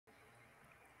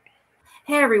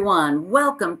Hey everyone,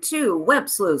 welcome to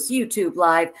Websleuths YouTube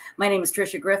Live. My name is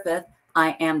Tricia Griffith.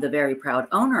 I am the very proud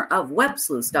owner of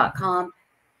Websleuths.com.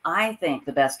 I think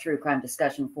the best true crime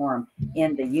discussion forum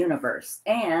in the universe.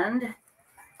 And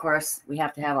of course, we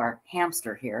have to have our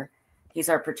hamster here. He's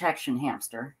our protection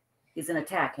hamster. He's an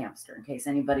attack hamster. In case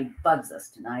anybody bugs us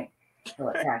tonight, he'll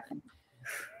attack him.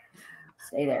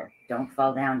 Stay there. Don't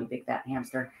fall down, you big fat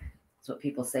hamster. That's what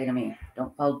people say to me.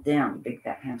 Don't fall down, you big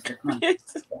fat hamster. Come on. Okay.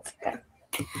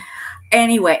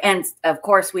 Anyway, and of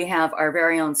course, we have our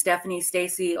very own Stephanie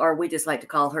Stacy, or we just like to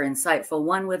call her Insightful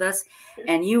One, with us.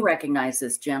 And you recognize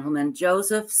this gentleman,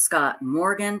 Joseph Scott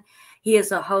Morgan. He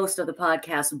is a host of the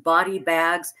podcast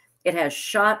Bodybags. It has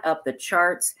shot up the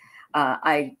charts.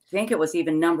 I think it was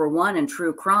even #1 in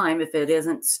true crime, if it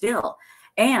isn't still.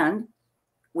 And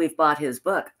we've bought his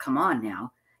book. Come on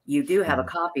now. You do have a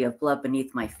copy of Blood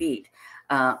Beneath My Feet.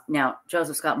 Now,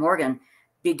 Joseph Scott Morgan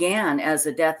began as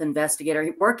a death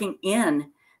investigator working in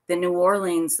the New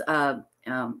Orleans, not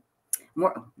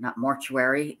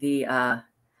mortuary, the,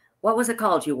 what was it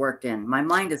called you worked in? My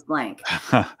mind is blank.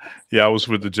 Yeah, I was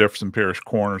with the Jefferson Parish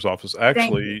Coroner's Office.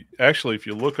 Actually, if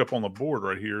you look up on the board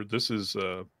right here, this is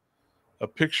a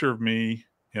picture of me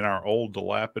in our old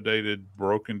dilapidated,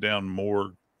 broken down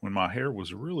morgue when my hair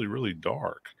was really, really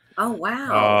dark. Oh,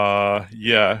 wow.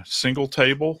 Yeah, single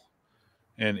table.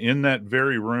 And in that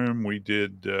very room, we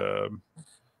did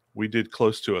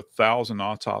close to 1,000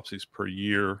 autopsies per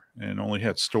year, and only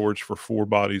had storage for 4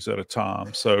 bodies at a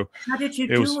time. So how did you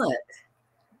do it?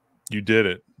 You did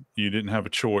it. You didn't have a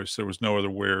choice. There was no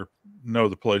other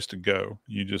place to go.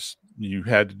 You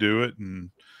had to do it,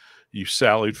 and you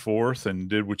sallied forth and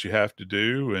did what you have to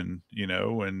do, and you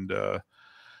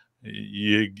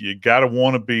got to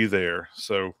want to be there.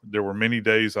 So there were many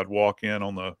days I'd walk in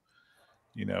on the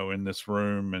in this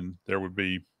room, and there would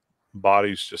be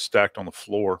bodies just stacked on the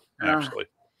floor, actually.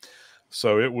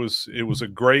 So it was a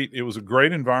great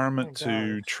environment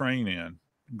to train in.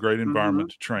 Great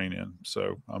environment to train in.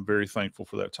 So I'm very thankful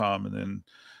for that time. And then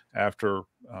after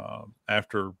a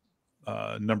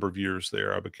number of years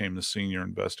there, I became the senior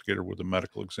investigator with the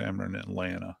medical examiner in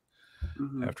Atlanta.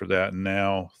 After that, and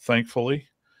now, thankfully,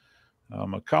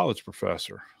 I'm a college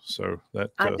professor. So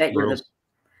that I bet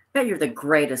you're the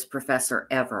greatest professor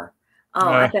ever. Oh,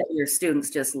 I bet your students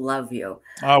just love you.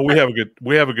 We have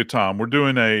a good time. We're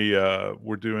doing a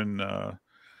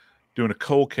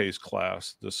cold case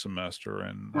class this semester,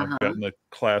 and I've gotten the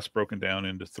class broken down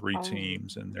into 3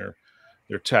 teams, and they're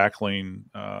tackling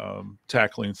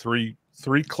three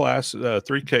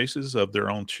cases of their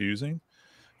own choosing.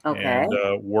 Okay.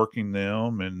 And working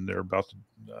them, and they're about to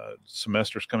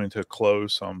semester's coming to a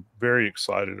close. So I'm very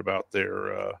excited about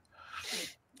their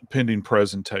pending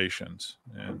presentations.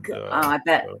 And I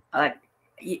bet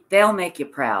they'll make you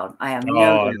proud. I have no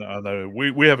doubt. No,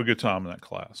 we have a good time in that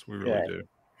class. We really do.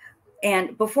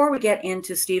 And before we get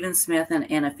into Stephen Smith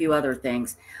and a few other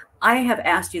things, I have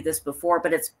asked you this before,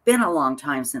 but it's been a long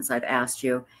time since I've asked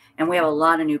you. And we have a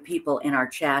lot of new people in our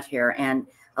chat here and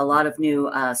a lot of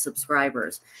new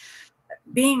subscribers.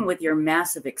 Being with your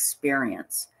massive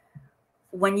experience,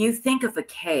 when you think of a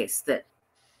case that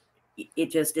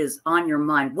it just is on your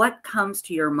mind, what comes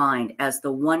to your mind as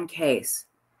the one case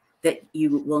that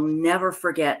you will never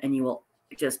forget and you will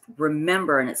just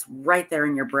remember, and it's right there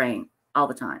in your brain all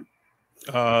the time?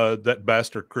 That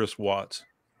bastard Chris Watts.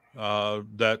 I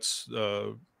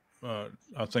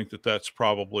think that's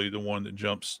probably the one that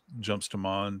jumps to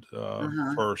mind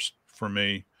first for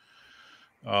me.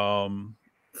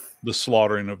 The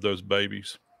slaughtering of those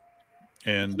babies,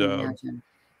 and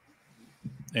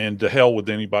to hell with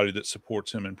anybody that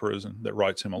supports him in prison, that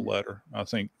writes him a letter. I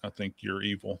think you're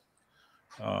evil.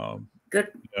 Good.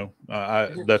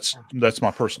 That's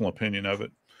my personal opinion of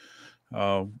it.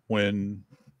 When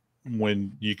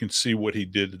you can see what he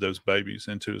did to those babies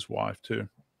and to his wife too,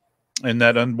 and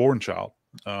that unborn child.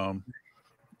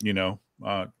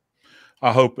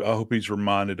 I hope he's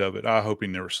reminded of it. I hope he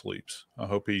never sleeps. I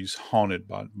hope he's haunted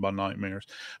by nightmares.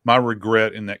 My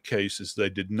regret in that case is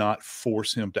they did not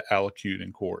force him to allocute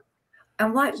in court.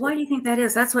 And why do you think that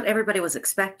is? That's what everybody was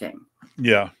expecting.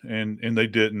 Yeah, and they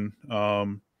didn't. I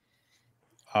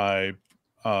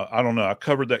don't know. I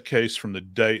covered that case from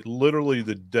literally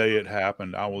the day it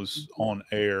happened. I was on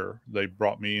air. They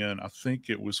brought me in. I think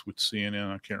it was with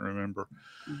CNN. I can't remember.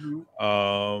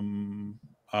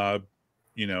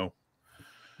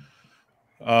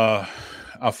 I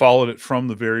followed it from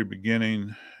the very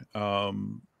beginning.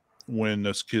 When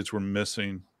those kids were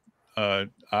missing, I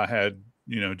had,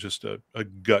 just a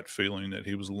gut feeling that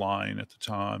he was lying at the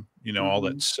time. All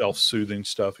that self-soothing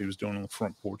stuff he was doing on the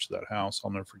front porch of that house. I'll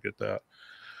never forget that.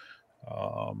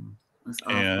 It was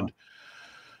awful.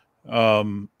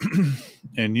 And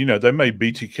and you know, they made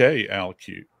BTK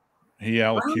allocute. He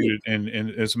allocated, and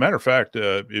as a matter of fact,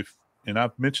 and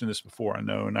I've mentioned this before, I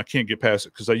know, and I can't get past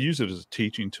it because I use it as a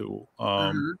teaching tool.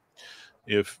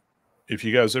 If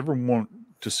you guys ever want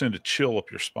to send a chill up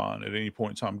your spine at any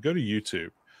point in time, go to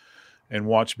YouTube and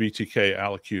watch BTK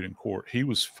allocute in court. He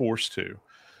was forced to.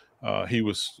 He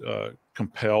was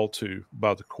compelled to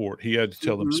by the court. He had to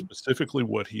tell them specifically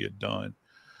what he had done,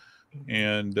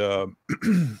 and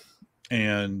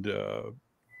and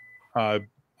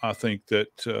I think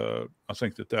that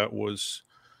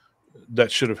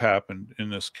that should have happened in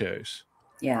this case.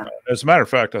 Yeah. As a matter of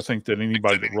fact, I think that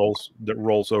anybody that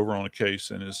rolls over on a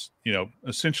case and is, you know,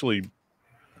 essentially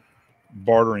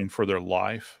bartering for their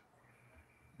life,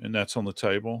 and that's on the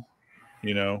table,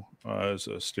 you know, as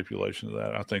a stipulation of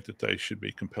that, I think that they should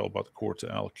be compelled by the court to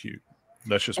allocute.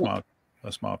 That's just my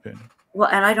opinion. Well,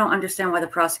 and I don't understand why the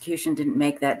prosecution didn't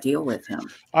make that deal with him.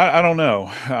 I don't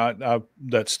know.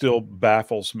 That still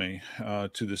baffles me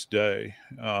to this day.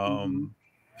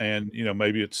 And you know,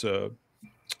 maybe it's you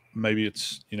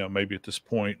know, maybe at this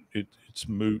point it's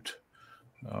moot.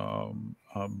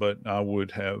 But I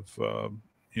would have,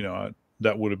 you know,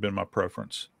 that would have been my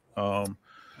preference.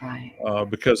 Right.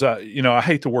 Because you know, I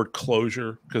hate the word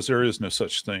closure because there is no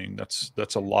such thing.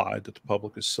 That's a lie that the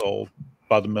public is sold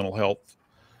by the mental health.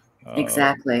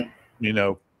 Exactly. You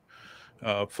know,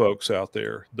 folks out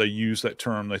there, they use that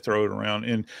term, they throw it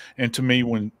around. And to me,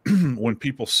 when, when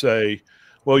people say,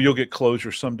 well, you'll get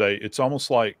closure someday, it's almost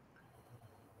like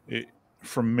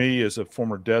for me as a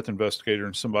former death investigator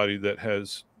and somebody that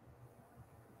has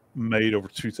made over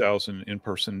 2,000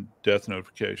 in-person death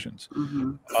notifications,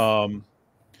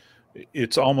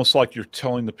 it's almost like you're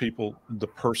telling the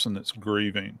person that's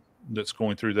grieving, that's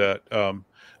going through that,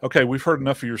 okay, we've heard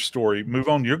enough of your story, move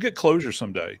on, you'll get closure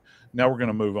someday, now we're going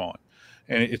to move on.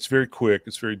 And it's very quick,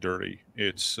 it's very dirty,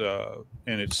 it's and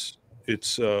it's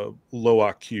low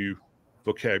IQ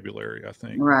vocabulary, I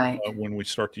think, when we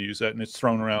start to use that, and it's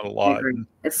thrown around a lot.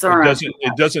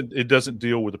 It doesn't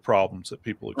deal with the problems that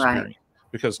people experience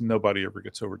because nobody ever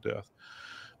gets over death.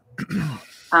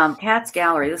 Cat's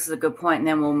Gallery, this is a good point, and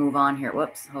then we'll move on here.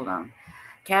 Whoops, hold on.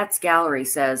 Cat's Gallery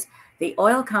says, the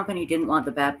oil company didn't want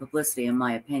the bad publicity, in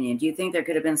my opinion. Do you think there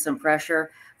could have been some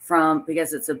pressure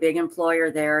because it's a big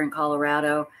employer there in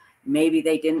Colorado? Maybe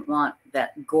they didn't want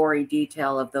that gory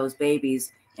detail of those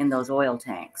babies in those oil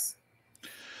tanks.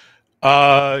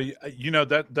 You know,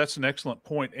 that's an excellent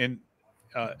point. And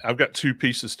I've got two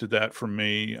pieces to that for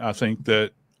me. I think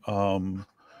that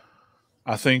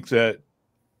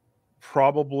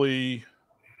probably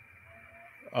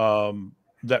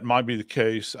that might be the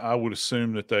case. I would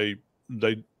assume that they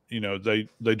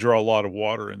draw a lot of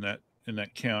water in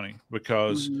that county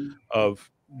because of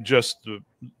just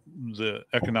the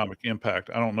economic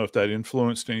impact. I don't know if that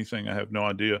influenced anything. I have no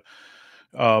idea.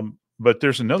 But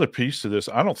there's another piece to this.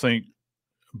 I don't think,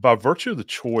 by virtue of the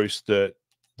choice that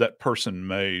that person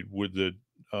made with the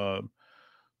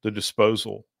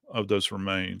disposal of those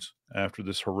remains after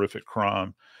this horrific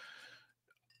crime,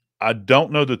 I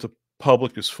don't know that the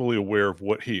public is fully aware of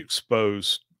what he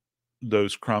exposed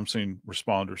those crime scene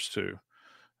responders to,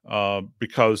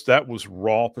 because that was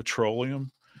raw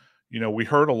petroleum. You know, we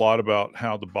heard a lot about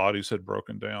how the bodies had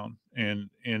broken down,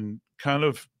 and kind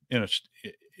of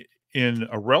in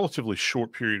a relatively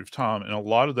short period of time. And a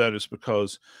lot of that is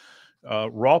because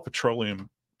raw petroleum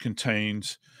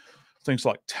contains things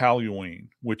like toluene,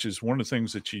 which is one of the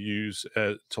things that you use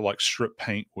to like strip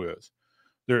paint with.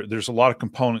 There's a lot of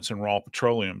components in raw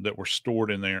petroleum that were stored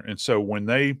in there. And so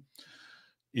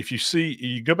if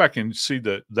you go back and see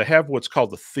they have what's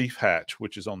called the thief hatch,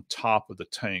 which is on top of the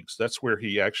tanks. That's where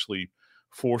he actually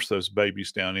forced those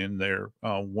babies down in there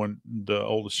when the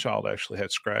oldest child actually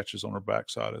had scratches on her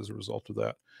backside as a result of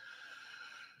that.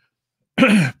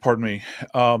 Pardon me.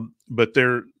 But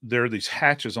there are these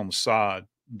hatches on the side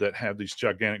that have these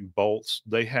gigantic bolts.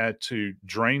 They had to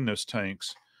drain those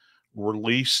tanks,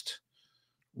 release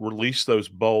those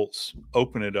bolts,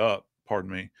 open it up,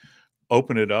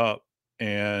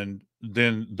 and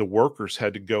then the workers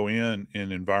had to go in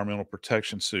environmental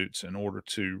protection suits in order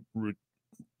to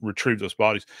retrieve those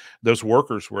bodies. Those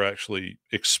workers were actually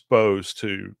exposed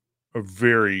to a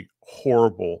very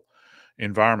horrible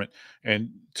environment. And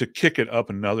to kick it up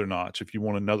another notch, if you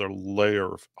want another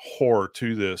layer of horror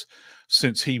to this,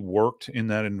 since he worked in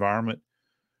that environment,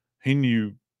 he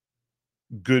knew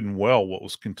good and well what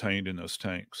was contained in those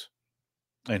tanks.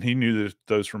 And he knew that if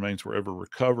those remains were ever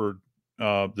recovered,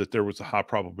 that there was a high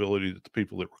probability that the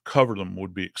people that recovered them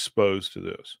would be exposed to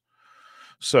this.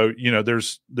 So, you know,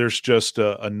 there's just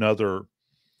another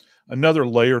another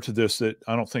layer to this that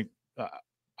I don't think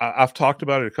I've talked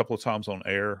about it a couple of times on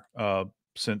air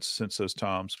since those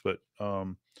times, but I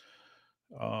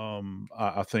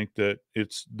think that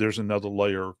there's another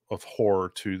layer of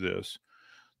horror to this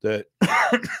that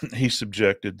he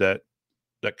subjected that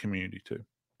community to.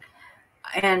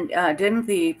 And didn't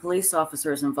the police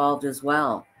officers involved as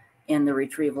well in the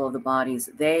retrieval of the bodies,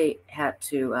 they had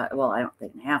to, well, they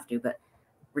didn't have to, but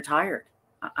retired.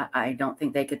 I don't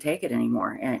think they could take it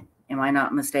anymore. And am I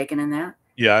not mistaken in that?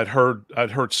 Yeah, I'd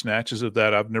heard snatches of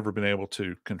that. I've never been able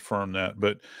to confirm that,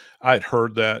 but I'd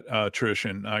heard that, Trish,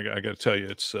 and I got to tell you,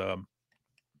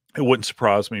 it wouldn't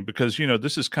surprise me because,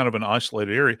 this is kind of an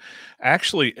isolated area.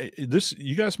 Actually,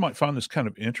 you guys might find this kind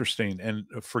of interesting, and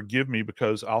forgive me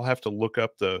because I'll have to look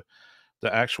up the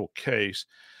actual case.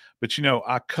 But,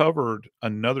 I covered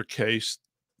another case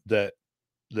that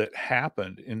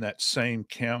happened in that same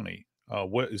county.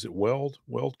 What is it? Weld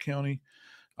County,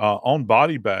 on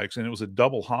body bags. And it was a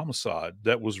double homicide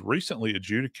that was recently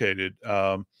adjudicated,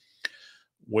 and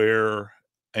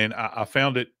I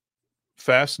found it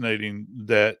fascinating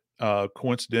that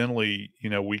coincidentally,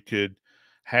 we could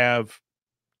have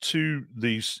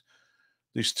these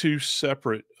two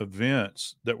separate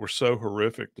events that were so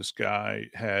horrific. This guy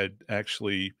had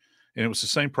actually, and it was the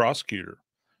same prosecutor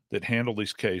that handled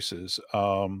these cases.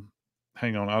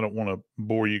 Hang on, I don't want to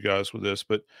bore you guys with this,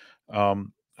 but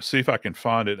see if I can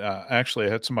find it. Actually, I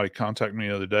had somebody contact me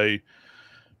the other day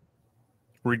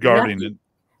regarding it.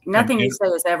 Nothing you say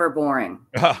is ever boring.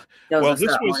 Well,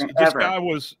 this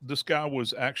guy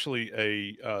was actually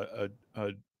a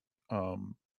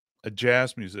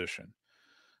jazz musician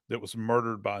that was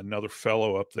murdered by another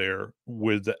fellow up there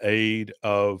with the aid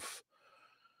of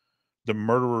the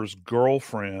murderer's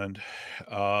girlfriend,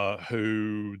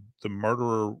 who the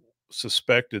murderer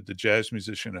suspected the jazz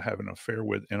musician of having an affair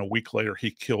with, and a week later he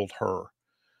killed her.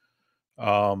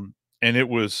 And it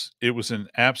was it was the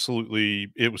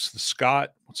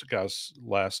Scott, what's the guy's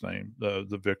last name?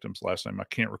 The victim's last name. I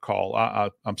can't recall.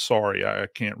 I'm sorry. I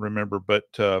can't remember, but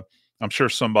I'm sure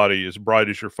somebody as bright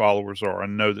as your followers are, I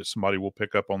know that somebody will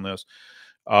pick up on this.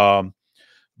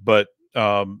 But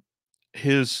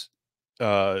his,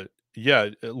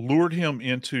 it lured him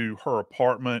into her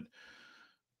apartment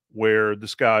where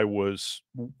this guy was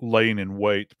laying in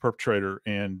wait, the perpetrator,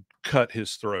 and cut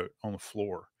his throat on the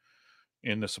floor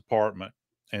in this apartment.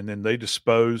 And then they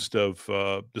disposed of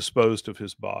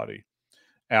his body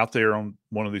out there on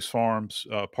one of these farms,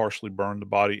 partially burned the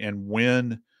body. And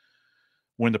when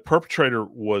the perpetrator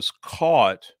was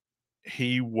caught,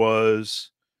 he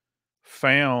was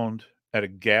found at a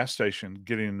gas station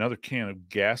getting another can of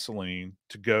gasoline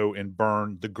to go and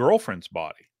burn the girlfriend's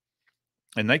body.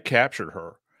 And they captured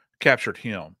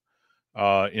him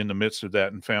in the midst of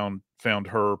that, and found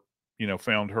her,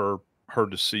 her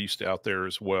deceased out there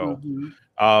as well. Mm-hmm.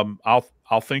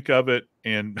 I'll think of it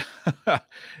in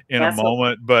in a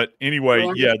moment, but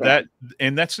anyway, yeah,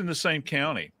 that's in the same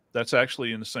county. That's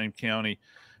actually in the same county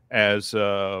as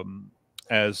the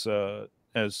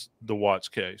Watts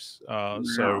case. Wow.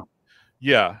 So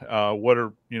yeah, what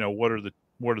are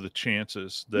the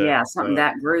chances that something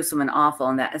that gruesome and awful,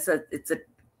 and that it's a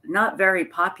not very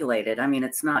populated. I mean,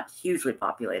 it's not hugely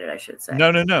populated, I should say. No,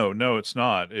 it's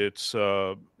not. It's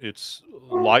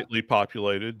lightly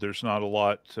populated. There's not a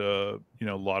lot, a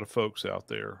lot of folks out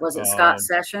there. Was it Scott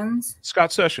Sessions?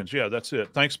 Scott Sessions, yeah, that's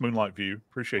it. Thanks, Moonlight View.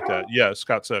 Appreciate that. Yeah,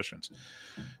 Scott Sessions.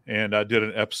 And I did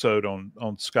an episode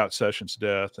on Scott Sessions'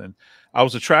 death, and I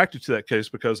was attracted to that case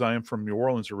because I am from New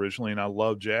Orleans originally, and I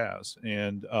love jazz,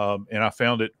 and I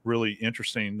found it really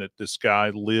interesting that this guy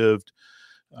lived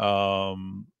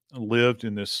in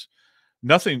this.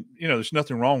 There's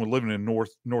nothing wrong with living in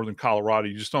northern Colorado.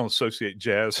 You just don't associate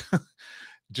jazz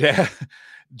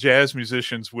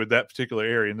musicians with that particular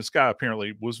area. And this guy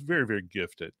apparently was very, very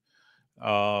gifted.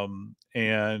 And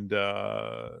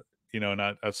I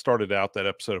started out that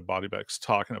episode of Bodybags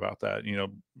talking about that,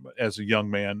 as a young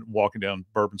man walking down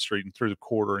Bourbon Street and through the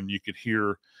quarter, and you could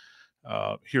hear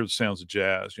the sounds of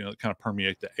jazz, that kind of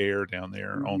permeate the air down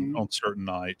there. Mm-hmm. on certain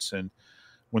nights. And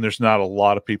when there's not a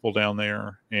lot of people down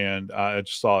there. And I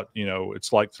just thought,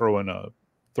 it's like throwing a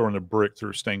brick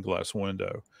through a stained glass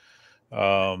window.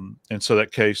 And so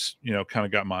that case, kind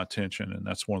of got my attention, and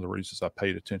that's one of the reasons I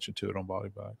paid attention to it on Body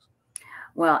Bags.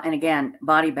 Well, and again,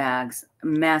 Body Bags,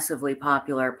 massively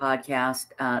popular podcast.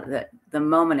 That the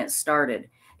moment it started,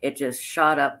 it just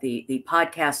shot up the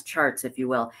podcast charts, if you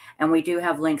will. And we do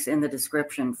have links in the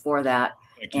description for that.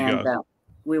 Thank you, guys.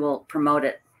 We will promote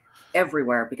it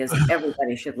everywhere because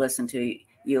everybody should listen to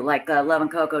you. Like Love and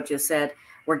Coco just said,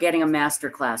 we're getting a master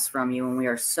class from you, and we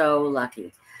are so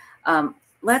lucky.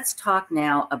 let's talk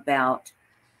now about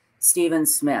Stephen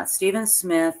Smith. Stephen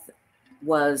Smith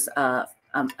was a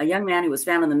young man who was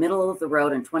found in the middle of the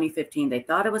road in 2015. They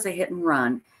thought it was a hit and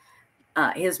run.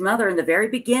 His mother, in the very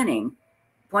beginning,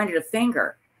 pointed a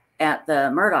finger at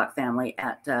the Murdaugh family,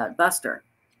 at Buster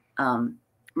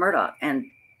Murdaugh, and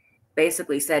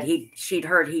basically said she'd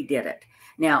heard he did it.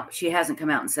 Now, she hasn't come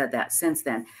out and said that since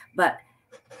then, but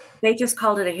they just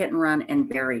called it a hit and run and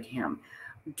buried him.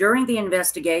 During the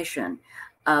investigation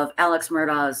of Alex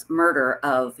Murdaugh's murder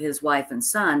of his wife and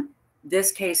son,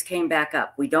 this case came back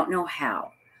up. We don't know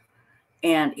how.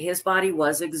 And his body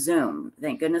was exhumed.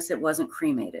 Thank goodness it wasn't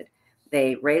cremated.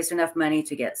 They raised enough money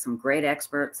to get some great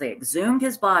experts. They exhumed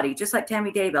his body, just like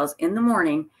Tammy Daybell's, in the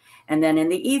morning. And then in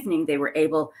the evening, they were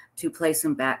able to place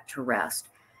him back to rest.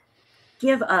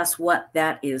 Give us what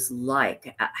that is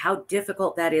like, how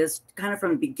difficult that is, kind of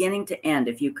from beginning to end,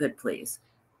 if you could, please.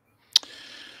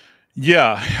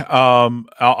 Yeah.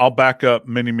 I'll back up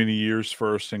many, many years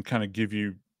first and kind of give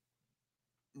you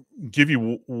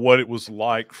what it was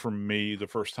like for me the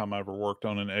first time I ever worked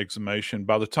on an exhumation.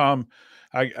 By the time,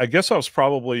 I guess I was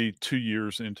probably 2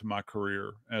 years into my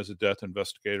career as a death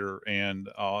investigator, and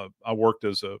I worked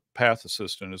as a path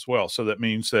assistant as well. So that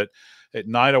means that at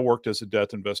night I worked as a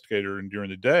death investigator, and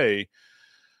during the day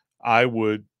I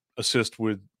would assist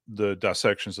with the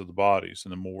dissections of the bodies in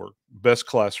the morgue. Best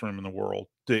classroom in the world.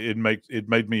 It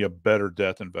made me a better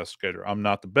death investigator. I'm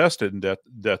not the best at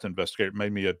death investigator. It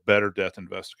made me a better death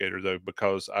investigator, though,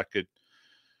 because I could,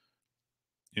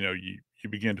 you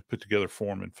begin to put together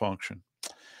form and function.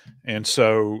 And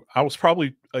so I was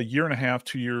probably a year and a half,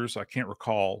 2 years, I can't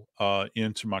recall,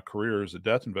 into my career as a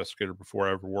death investigator before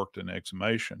I ever worked in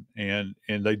exhumation. And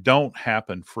they don't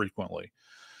happen frequently.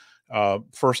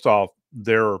 First off,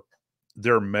 there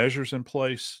are measures in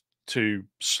place to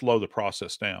slow the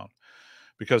process down,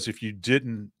 because if you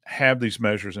didn't have these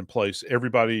measures in place,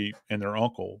 everybody and their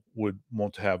uncle would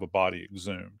want to have a body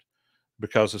exhumed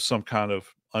because of some kind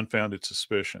of unfounded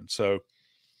suspicion. So,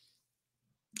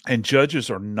 and judges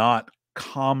are not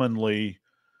commonly,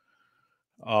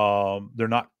 they're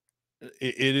not,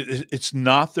 it's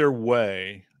not their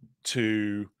way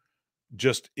to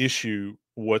just issue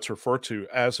what's referred to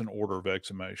as an order of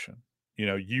exhumation.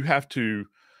 You have to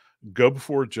go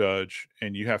before a judge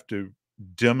and you have to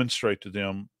demonstrate to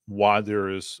them why there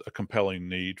is a compelling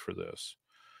need for this.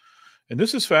 And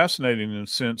this is fascinating in the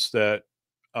sense that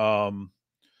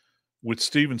with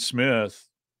Stephen Smith,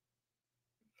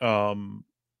 they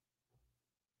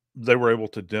were able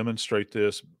to demonstrate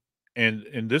this.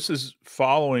 And this is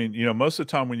following, most of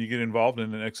the time when you get involved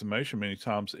in an exhumation, many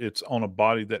times it's on a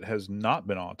body that has not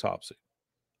been autopsied.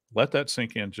 Let that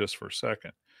sink in just for a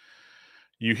second.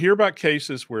 You hear about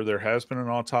cases where there has been an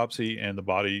autopsy and the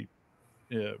body,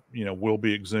 will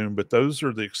be exhumed, but those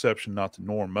are the exception, not the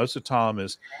norm. Most of the time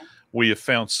is we have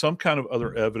found some kind of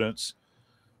other evidence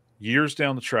years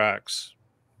down the tracks,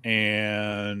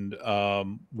 and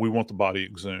we want the body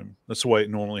exhumed. That's the way it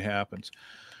normally happens.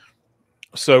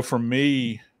 So for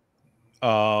me,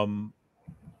 when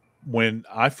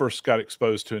I first got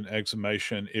exposed to an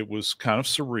exhumation, it was kind of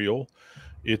surreal.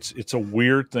 It's a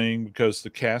weird thing because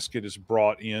the casket is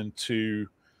brought into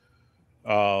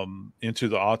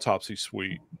the autopsy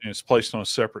suite and it's placed on a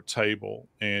separate table,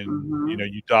 and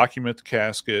you document the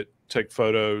casket, take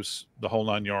photos, the whole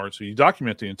 9 yards. So you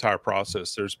document the entire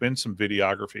process. There's been some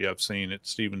videography I've seen at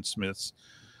Stephen Smith's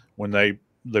when they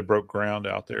broke ground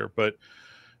out there, but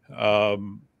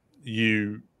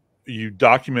you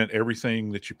document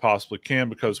everything that you possibly can,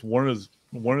 because one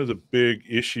of the big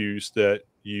issues that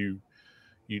you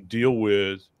deal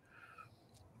with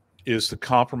is the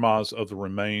compromise of the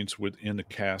remains within the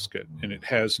casket. And it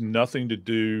has nothing to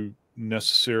do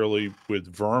necessarily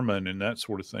with vermin and that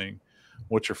sort of thing.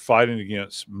 What you're fighting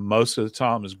against most of the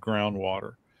time is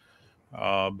groundwater,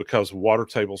 because water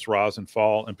tables rise and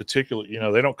fall. And particularly,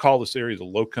 they don't call this area the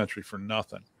Low Country for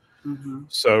nothing.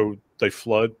 So they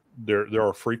flood. There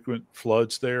are frequent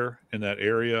floods there in that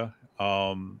area.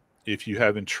 If you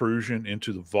have intrusion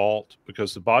into the vault,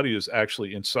 because the body is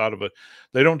actually inside of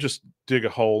they don't just dig a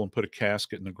hole and put a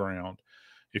casket in the ground.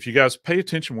 If you guys pay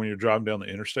attention when you're driving down the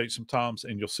interstate sometimes,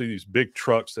 and you'll see these big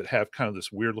trucks that have kind of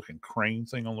this weird looking crane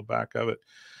thing on the back of it,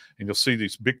 and you'll see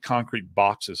these big concrete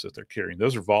boxes that they're carrying.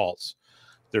 Those are vaults.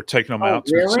 They're taking them out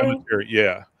to the cemetery.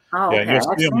 Yeah. Oh, yeah. okay. And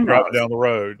you'll see them driving down the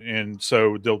road. And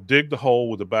so they'll dig the hole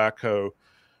with a backhoe.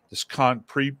 This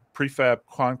prefab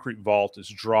concrete vault is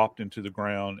dropped into the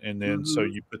ground, and then so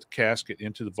you put the casket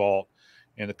into the vault,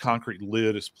 and the concrete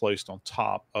lid is placed on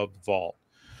top of the vault.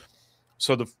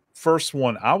 So the first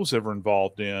one I was ever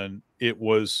involved in, it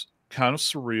was kind of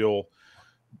surreal.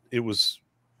 It was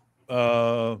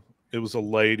It was a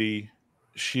lady.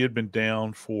 She had been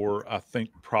down for, I think,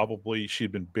 probably she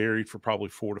had been buried for probably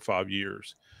 4 to 5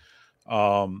 years.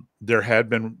 There had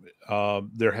been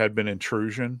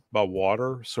intrusion by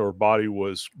water, so her body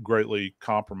was greatly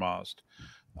compromised.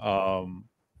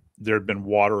 There had been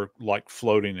water like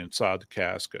floating inside the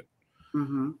casket.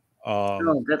 Mm-hmm.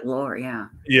 Oh, good Lord. Yeah.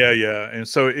 Yeah. And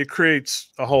so it creates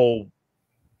a whole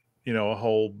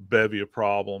bevy of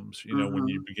problems, when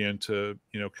you begin to,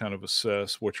 kind of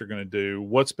assess what you're going to do,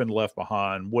 what's been left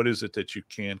behind, what is it that you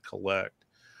can collect.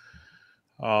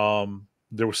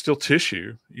 There was still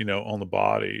tissue, on the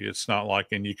body. It's not like,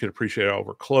 and you could appreciate all of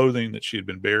her clothing that she had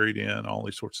been buried in, all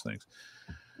these sorts of things.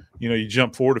 You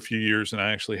jump forward a few years, and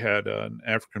I actually had an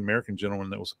African-American gentleman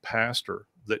that was a pastor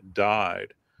that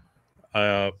died.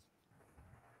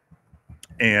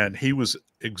 And he was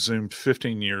exhumed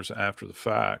 15 years after the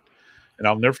fact. And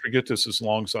I'll never forget this as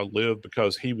long as I live,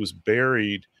 because he was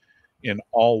buried in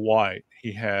all white.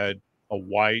 He had a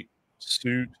white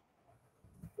suit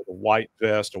with a white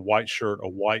vest, a white shirt, a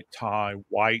white tie,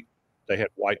 white. They had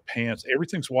white pants.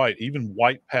 Everything's white, even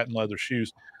white patent leather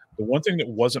shoes. The one thing that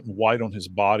wasn't white on his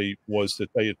body was that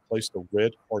they had placed a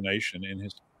red carnation in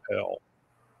his lapel.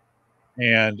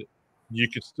 And you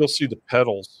could still see the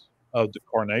petals of the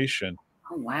carnation.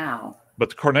 Oh, wow. But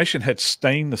the carnation had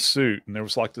stained the suit, and there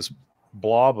was like this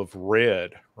blob of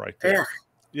red right there. Ugh.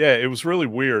 Yeah, it was really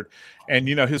weird. And,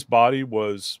 his body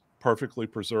was perfectly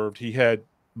preserved. He had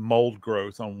mold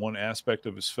growth on one aspect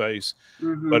of his face.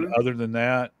 But other than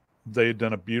that, they had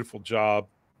done a beautiful job,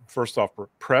 first off,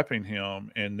 prepping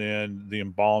him, and then the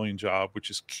embalming job, which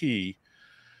is key.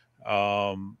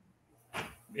 And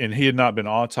he had not been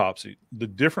autopsied. The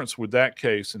difference with that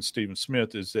case and Stephen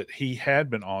Smith is that he had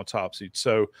been autopsied.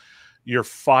 So you're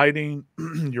fighting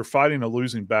a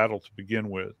losing battle to begin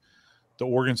with. The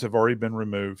organs have already been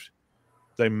removed.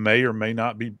 They may or may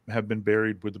not have been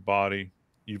buried with the body.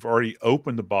 You've already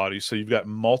opened the body, so you've got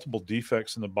multiple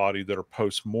defects in the body that are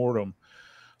post-mortem.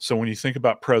 So when you think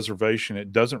about preservation,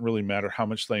 it doesn't really matter how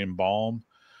much they embalm.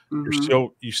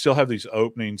 You still have these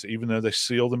openings, even though they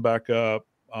seal them back up,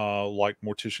 like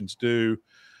morticians do.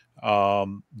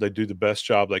 They do the best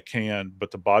job they can, but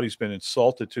the body's been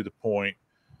insulted to the point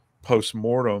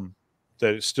post-mortem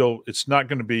that it's not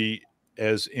going to be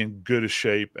as in good a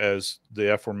shape as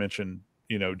the aforementioned,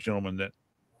 gentleman that,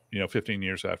 15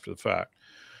 years after the fact.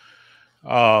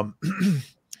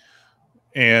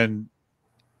 And,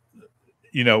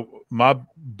 my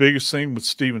biggest thing with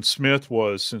Stephen Smith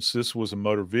was, since this was a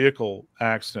motor vehicle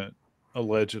accident,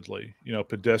 allegedly,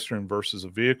 pedestrian versus a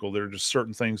vehicle, there are just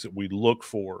certain things that we look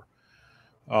for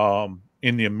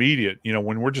in the immediate,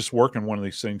 when we're just working one of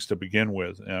these things to begin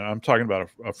with. And I'm talking about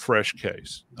a fresh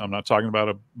case. I'm not talking about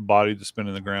a body that's been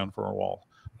in the ground for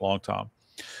a long time.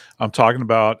 I'm talking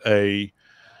about a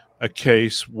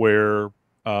case where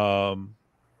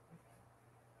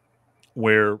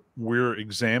we're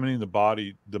examining the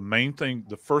body.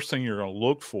 The first thing you're going to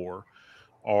look for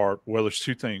there's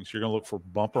two things. You're going to look for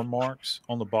bumper marks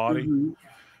on the body. And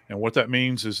what that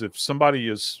means is, if somebody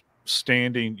is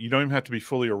standing, you don't even have to be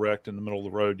fully erect in the middle of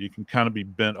the road. You can kind of be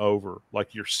bent over,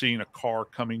 like you're seeing a car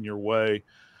coming your way.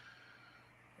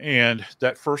 And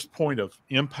that first point of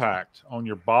impact on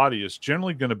your body is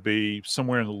generally going to be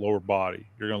somewhere in the lower body.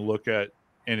 You're going to look at,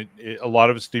 and a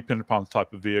lot of it's dependent upon the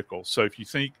type of vehicle. So if you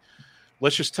think,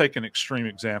 let's just take an extreme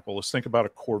example. Let's think about a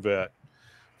Corvette.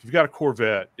 If you've got a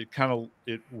Corvette,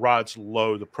 it rides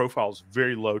low. The profile is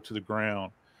very low to the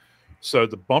ground. So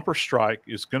the bumper strike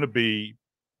is going to be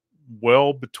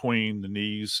well between the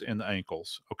knees and the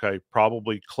ankles. Okay.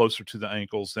 Probably closer to the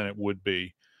ankles than it would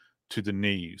be to the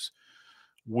knees.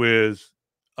 With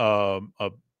a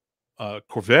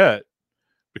Corvette,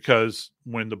 because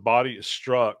when the body is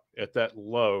struck at that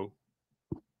low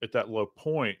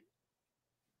point,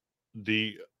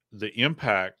 the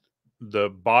impact, the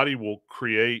body will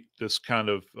create this kind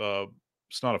of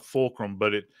it's not a fulcrum,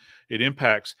 but it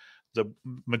impacts. The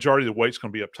majority of the weight's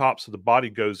going to be up top, so the body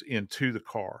goes into the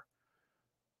car,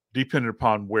 depending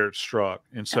upon where it's struck.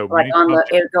 And so like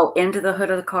it'll go into the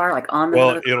hood of the car, like on the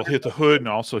hood of the it'll car. hit the hood and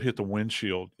also hit the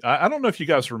windshield. I don't know if you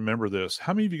guys remember this.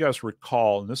 How many of you guys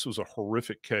recall, and this was a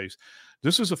horrific case,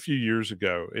 this was a few years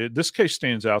ago. This case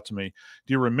stands out to me.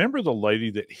 Do you remember the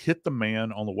lady that hit the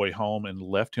man on the way home and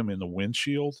left him in the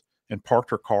windshield and parked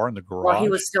her car in the garage? Well, he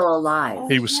was still alive.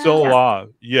 He was still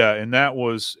alive. Yeah. And that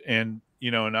was,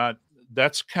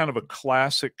 that's kind of a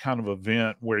classic kind of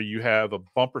event where you have a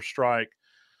bumper strike,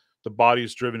 the body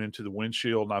is driven into the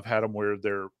windshield. And I've had them where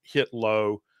they're hit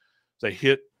low.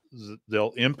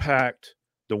 They'll impact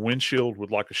the windshield with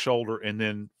like a shoulder and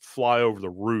then fly over the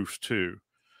roof too.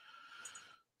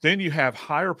 Then you have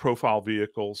higher profile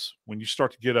vehicles. When you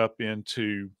start to get up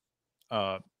into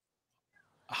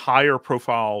higher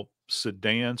profile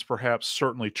sedans, perhaps,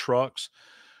 certainly trucks,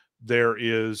 there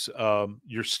is,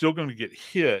 you're still going to get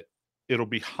hit. It'll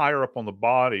be higher up on the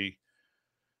body,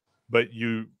 but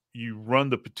you run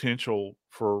the potential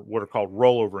for what are called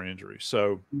rollover injuries.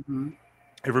 So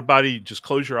everybody just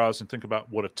close your eyes and think about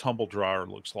what a tumble dryer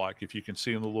looks like. If you can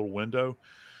see in the little window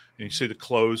and you see the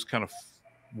clothes kind of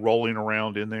rolling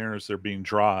around in there as they're being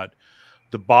dried,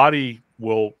 the body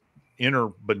will enter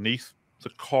beneath the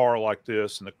car like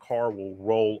this, and the car will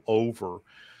roll over.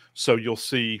 So you'll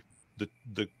see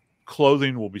the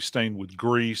clothing will be stained with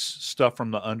grease, stuff from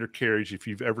the undercarriage. If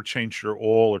you've ever changed your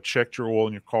oil or checked your oil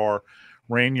in your car,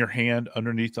 ran your hand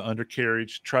underneath the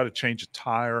undercarriage, try to change a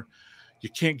tire, you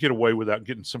can't get away without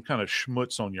getting some kind of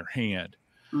schmutz on your hand.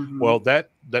 Well, that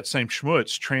same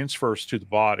schmutz transfers to the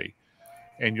body,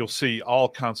 and you'll see all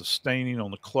kinds of staining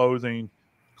on the clothing.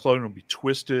 Clothing will be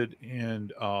twisted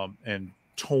and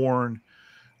torn.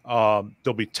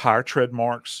 There'll be tire tread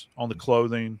marks on the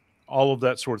clothing, all of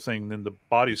that sort of thing. Then the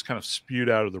body is kind of spewed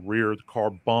out of the rear. The car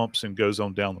bumps and goes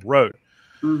on down the road.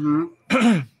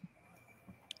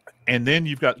 And then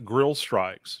you've got grill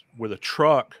strikes with a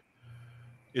truck.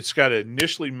 It's got to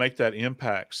initially make that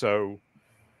impact. So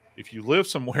if you live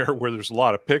somewhere where there's a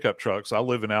lot of pickup trucks, I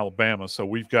live in Alabama, so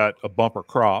we've got a bumper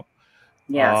crop.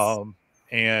 Yes.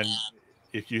 And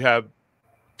if you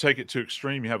take it to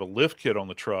extreme, you have a lift kit on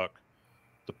the truck,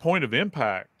 the point of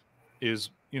impact is,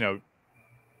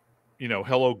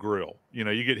 hello grill.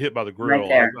 You get hit by the grill.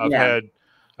 Right,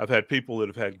 I've had people that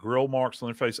have had grill marks on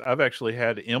their face. I've actually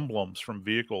had emblems from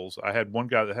vehicles. I had one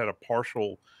guy that had a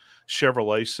partial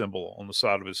Chevrolet symbol on the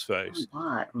side of his face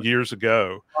years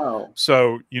ago.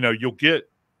 So, you'll get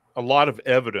a lot of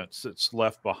evidence that's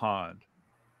left behind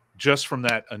just from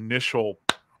that initial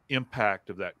impact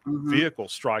of that vehicle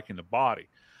striking the body.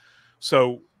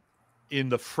 So in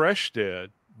the fresh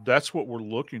dead, that's what we're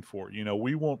looking for.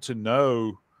 We want to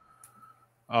know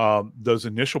those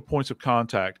initial points of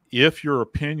contact. If your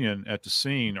opinion at the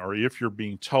scene, or if you're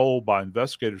being told by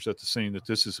investigators at the scene that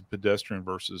this is a pedestrian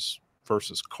versus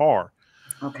car,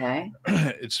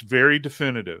 it's very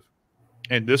definitive,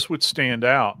 and this would stand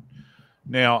out.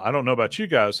 Now, I don't know about you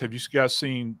guys. Have you guys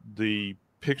seen the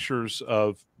pictures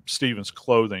of Stephen's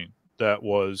clothing that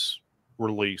was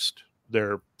released?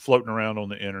 They're floating around on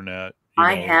the internet.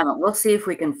 I haven't. We'll see if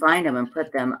we can find them and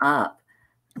put them up.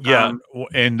 Yeah,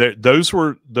 and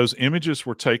those images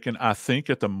were taken, I think,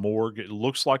 at the morgue. It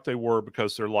looks like they were,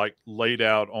 because they're like laid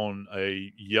out on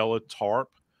a yellow tarp,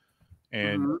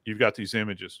 and you've got these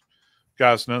images.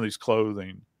 Guys, none of this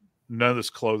clothing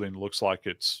looks like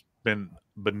it's been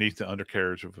beneath the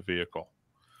undercarriage of a vehicle.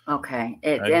 Okay.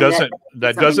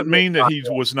 That doesn't mean that he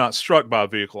was not struck by a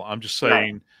vehicle. I'm just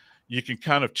saying you can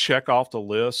kind of check off the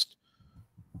list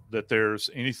that there's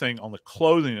anything on the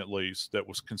clothing, at least, that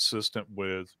was consistent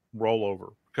with rollover,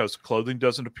 because the clothing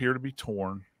doesn't appear to be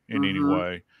torn in any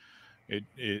way.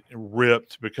 It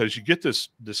ripped, because you get this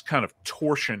kind of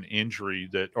torsion injury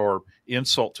or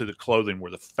insult to the clothing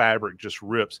where the fabric just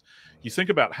rips. You think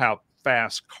about how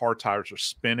fast car tires are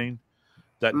spinning,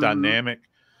 that dynamic,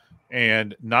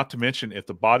 and not to mention, if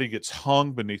the body gets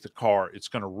hung beneath the car, it's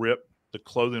going to rip. The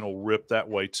clothing will rip that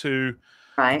way too.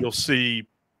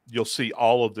 You'll see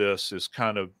all of this is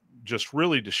kind of just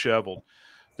really disheveled.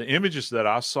 The images that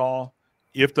I saw,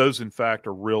 if those in fact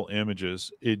are real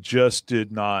images, it just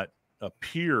did not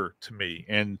appear to me.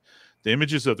 And the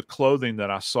images of the clothing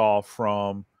that I saw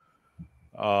from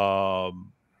the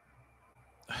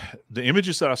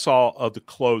images that I saw of the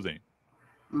clothing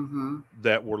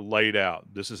that were laid out,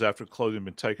 this is after clothing had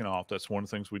been taken off. That's one of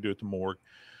the things we do at the morgue,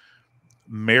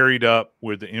 married up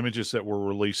with the images that were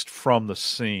released from the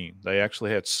scene. They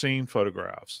actually had scene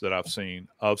photographs that I've seen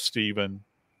of Stephen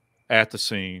at the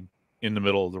scene in the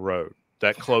middle of the road.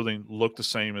 That clothing looked the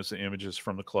same as the images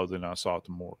from the clothing I saw at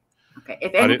the morgue. Okay.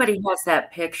 If anybody has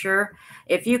that picture,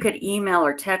 if you could email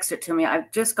or text it to me.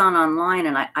 I've just gone online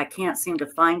and I can't seem to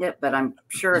find it, but I'm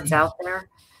sure it's out there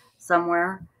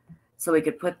somewhere, so we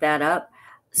could put that up.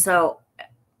 So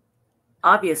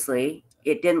obviously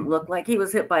it didn't look like he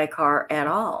was hit by a car at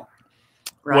all,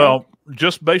 right? Well,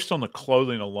 just based on the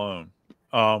clothing alone,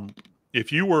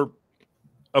 if you were,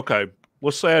 okay,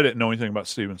 let's say I didn't know anything about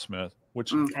Stephen Smith,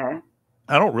 which I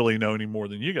don't really know any more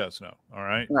than you guys know. All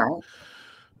right.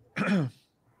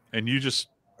 And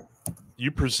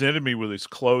you presented me with his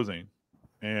clothing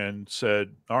and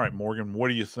said, all right, Morgan, what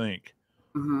do you think?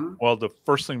 Well, the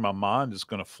first thing my mind is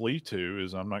going to flee to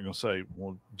is, I'm not going to say,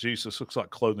 well, geez, this looks like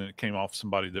clothing that came off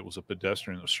somebody that was a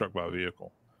pedestrian that was struck by a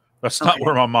vehicle. That's not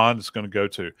where my mind is going to go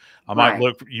to. I might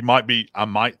look, I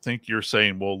might think you're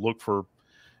saying, well, look for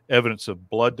evidence of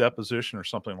blood deposition or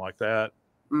something like that.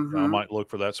 I might look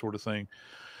for that sort of thing.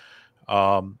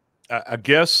 I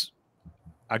guess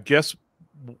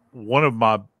one of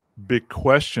my big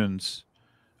questions,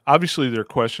 obviously there are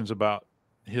questions about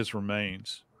his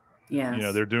remains. Yes. You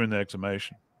know, they're doing the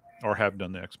exhumation or have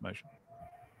done the exhumation.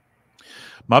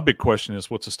 My big question is,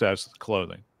 what's the status of the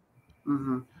clothing?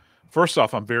 First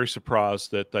off, I'm very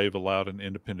surprised that they've allowed an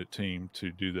independent team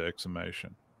to do the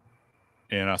exhumation.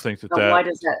 And I think that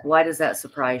why does that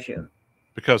surprise you?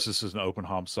 Because this is an open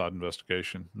homicide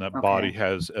investigation. And that body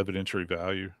has evidentiary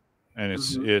value. And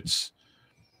it's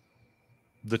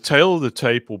the tail of the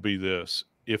tape will be this.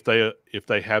 If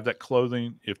they have that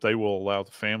clothing, if they will allow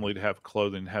the family to have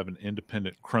clothing, have an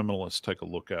independent criminalist take a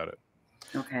look at it.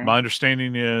 My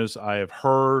understanding is I have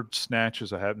heard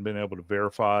snatches. I haven't been able to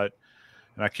verify it.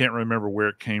 And I can't remember where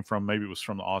it came from. Maybe it was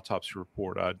from the autopsy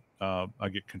report. I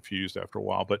get confused after a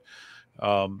while. But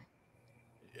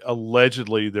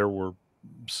allegedly there were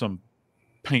some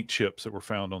paint chips that were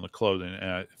found on the clothing.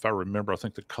 And if I remember, I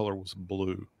think the color was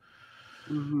blue.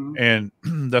 And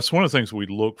that's one of the things we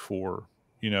look for,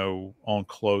 you know, on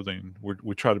clothing.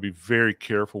 We try to be very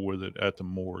careful with it at the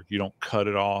morgue. You don't cut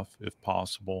it off if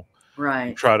possible.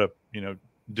 You try to, you know,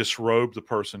 disrobe the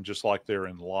person just like they're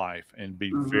in life and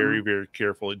be very, very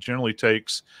careful. It generally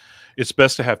takes, it's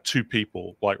best to have two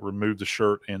people like remove the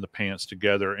shirt and the pants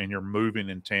together and you're moving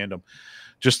in tandem.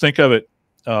 Just think of it.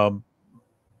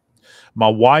 My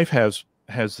wife has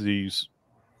these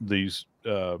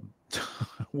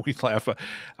we laugh.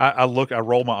 I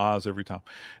roll my eyes every time.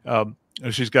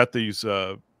 She's got these,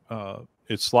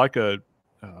 it's like a,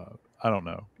 I don't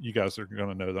know. You guys are going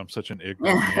to know that I'm such an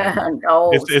ignorant man.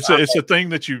 It's a thing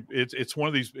that it's one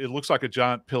of these. It looks like a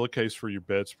giant pillowcase for your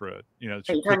bedspread. You know,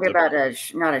 you're talking about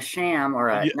not a sham or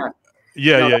a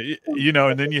you know,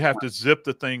 and then you have to zip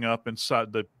the thing up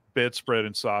inside the bedspread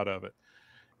inside of it.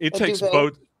 It takes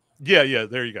both. Yeah,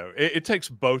 there you go. It takes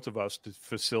both of us to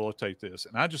facilitate this,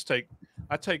 and I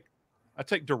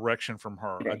take direction from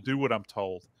her. I do what I'm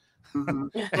told.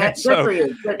 and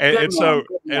so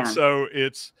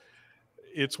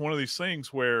it's one of these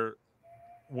things where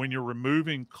when you're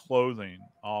removing clothing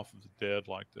off of the dead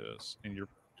like this and you're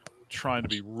trying to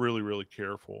be really, really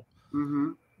careful,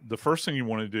 the first thing you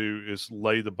want to do is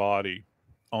lay the body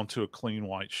onto a clean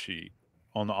white sheet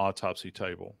on the autopsy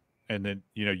table. And then,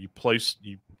 you know, you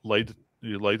lay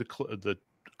the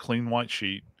clean white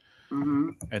sheet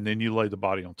and then you lay the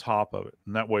body on top of it.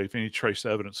 And that way, if any trace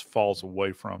evidence falls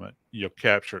away from it, you'll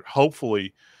capture it.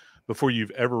 Hopefully, before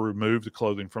you've ever removed the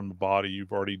clothing from the body,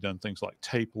 you've already done things like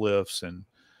tape lifts and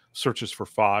searches for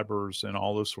fibers and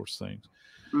all those sorts of things.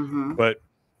 But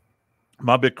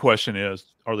my big question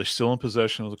is, are they still in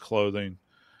possession of the clothing?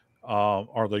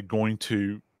 Are they going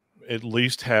to at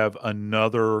least have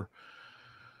another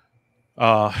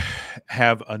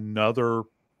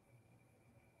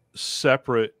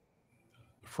separate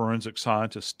forensic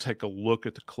scientist take a look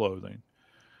at the clothing?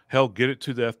 Hell, get it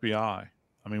to the FBI.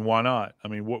 I mean, why not? I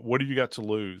mean, what do you got to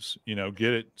lose? You know,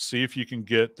 get it, see if you can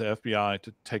get the FBI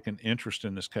to take an interest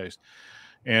in this case.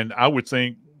 And I would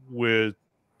think with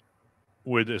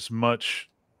as much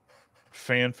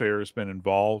fanfare has been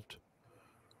involved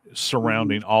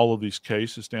surrounding all of these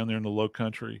cases down there in the Low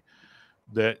Country,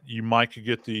 that you might could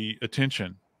get the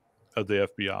attention of the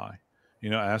FBI,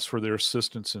 you know, ask for their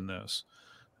assistance in this,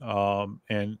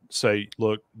 and say,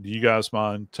 look, do you guys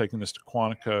mind taking this to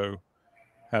Quantico,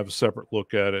 have a separate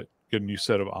look at it, get a new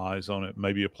set of eyes on it,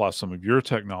 maybe apply some of your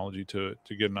technology to it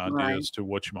to get an idea as to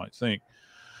what you might think.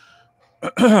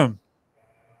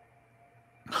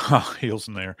 Heels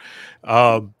in there.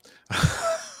 I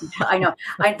know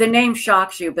the name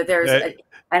shocks you, but there's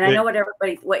and I know what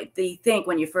they think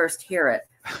when you first hear it.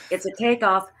 It's a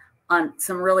takeoff on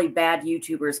some really bad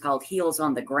YouTubers called Heels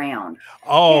on the Ground.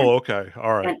 Okay.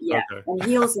 All right. And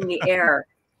Heels in the Air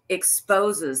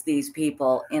exposes these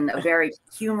people in a very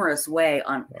humorous way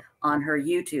on her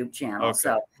YouTube channel.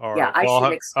 So right. I'll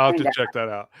have to check that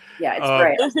out. Yeah,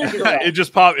 it's great. It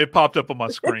just popped up on my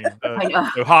screen.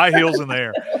 High heels in the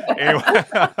air. Anyway,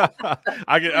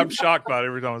 I'm shocked by it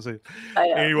every time I see it.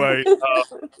 Anyway,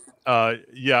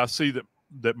 I see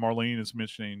that Marlene is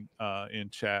mentioning in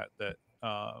chat that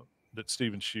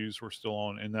Stephen's shoes were still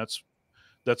on, and that's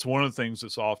one of the things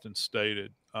that's often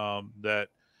stated, that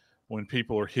when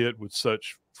people are hit with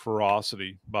such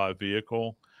ferocity by a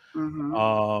vehicle,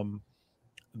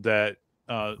 that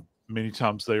many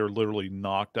times they are literally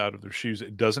knocked out of their shoes.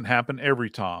 It doesn't happen every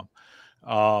time,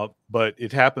 but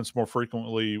it happens more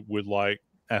frequently with like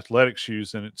athletic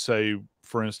shoes than it say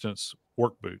for instance,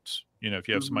 work boots. You know, if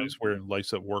you have somebody Mm-hmm. that's wearing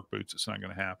lace-up work boots, it's not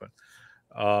going to happen.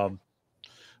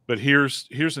 But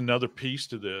here's another piece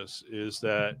to this is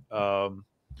that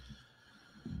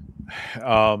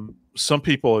some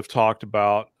people have talked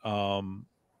about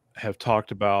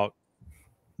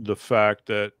the fact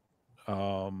that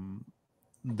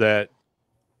that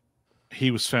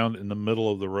he was found in the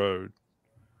middle of the road,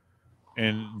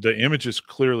 and the image is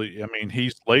clearly. I mean,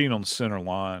 he's laying on the center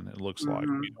line. It looks like,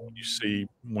 Mm-hmm. you know,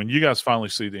 when you guys finally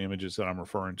see the images that I'm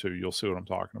referring to, you'll see what I'm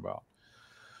talking about.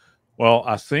 Well,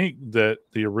 I think that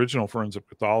the original forensic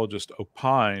pathologist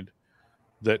opined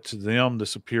that to them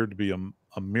this appeared to be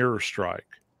a mirror strike,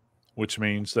 which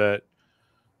means that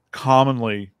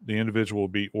commonly the individual will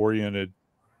be oriented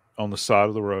on the side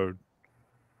of the road.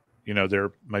 You know,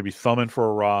 they're maybe thumbing for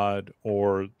a ride,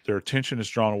 or their attention is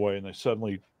drawn away and they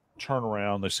suddenly turn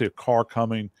around. They see a car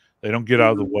coming. They don't get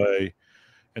out of the Mm-hmm. way,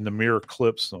 and the mirror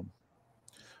clips them.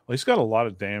 Well, he's got a lot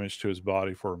of damage to his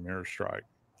body for a mirror strike.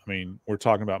 I mean, we're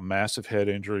talking about massive head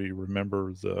injury.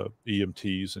 Remember, the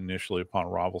EMTs initially upon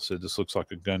arrival said this looks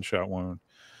like a gunshot wound.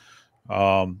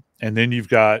 And then you've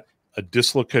got a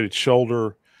dislocated shoulder,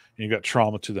 and you've got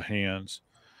trauma to the hands.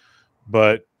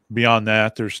 But beyond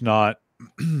that, there's not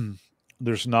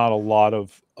there's not a lot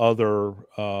of other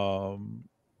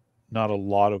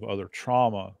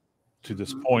trauma to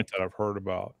this Mm-hmm. point that I've heard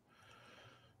about.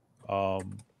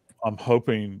 I'm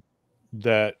hoping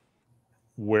that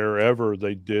wherever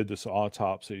they did this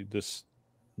autopsy, this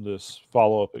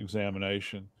follow-up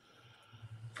examination,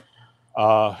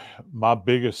 my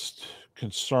biggest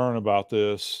concern about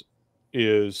this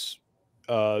is,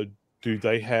 do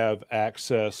they have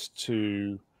access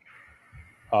to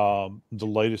the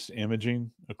latest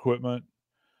imaging equipment?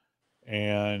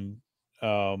 And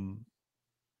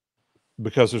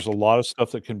because there's a lot of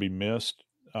stuff that can be missed.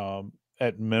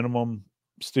 At minimum,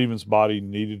 Stephen's body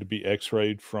needed to be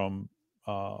X-rayed from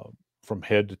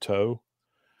head to toe,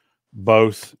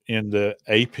 both in the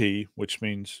AP, which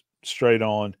means straight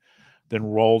on, then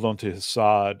rolled onto his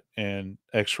side and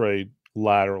X-rayed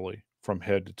laterally from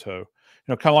head to toe.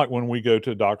 You know, kind of like when we go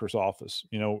to a doctor's office.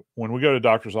 You know, when we go to a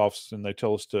doctor's office and they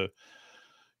tell us to,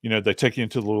 you know, they take you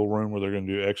into the little room where they're going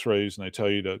to do X-rays, and they tell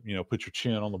you to, you know, put your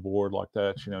chin on the board like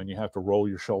that, you know, and you have to roll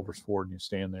your shoulders forward and you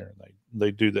stand there, and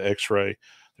they do the X-ray.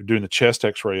 They're doing the chest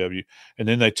X-ray of you, and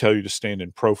then they tell you to stand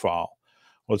in profile.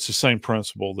 Well, it's the same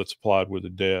principle that's applied with the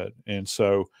dead, and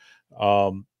so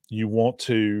you want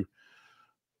to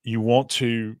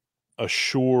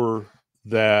assure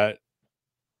that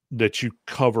you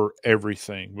cover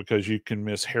everything, because you can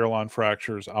miss hairline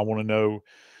fractures. I want to know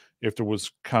if there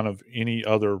was kind of any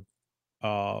other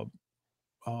uh,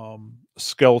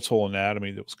 skeletal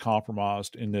anatomy that was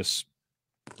compromised in this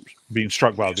being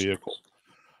struck by a vehicle.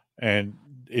 And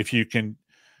if you can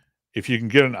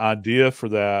get an idea for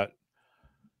that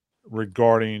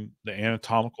regarding the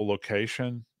anatomical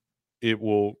location, it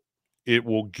will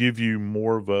give you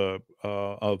more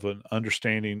of an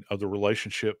understanding of the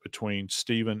relationship between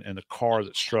Stephen and the car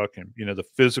that struck him. You know, the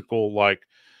physical, like,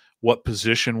 what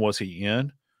position was he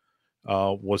in?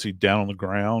 Was he down on the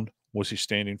ground? Was he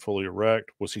standing fully erect?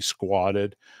 Was he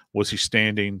squatted? Was he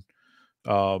standing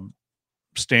in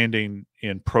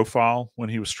profile when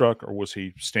he was struck, or was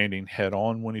he standing head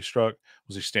on when he struck?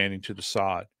 Was he standing to the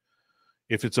side?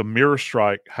 If it's a mirror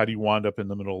strike, how do you wind up in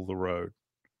the middle of the road?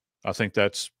 I think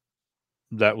that's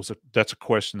a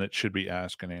question that should be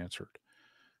asked and answered.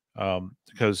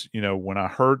 Because, you know, when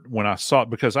I saw it,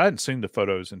 because I hadn't seen the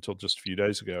photos until just a few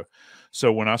days ago.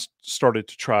 So when I started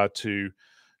to try to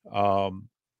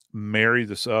marry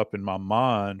this up in my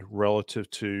mind relative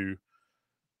to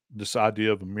this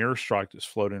idea of a mirror strike that's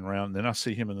floating around, and then I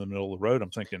see him in the middle of the road, I'm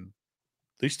thinking,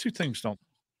 these two things don't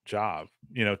jive,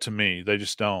 you know, to me. They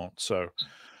just don't. So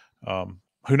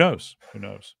who knows? Who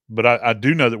knows? But I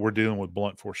do know that we're dealing with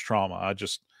blunt force trauma.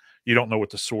 You don't know what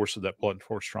the source of that blunt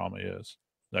force trauma is.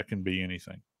 That can be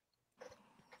anything.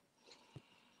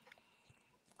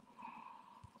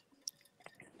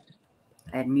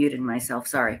 I had muted myself.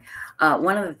 Sorry.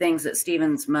 One of the things that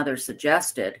Stephen's mother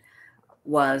suggested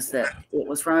was that it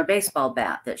was from a baseball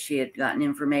bat, that she had gotten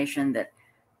information that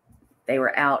they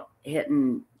were out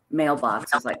hitting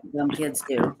mailboxes like dumb kids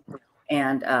do,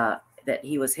 and that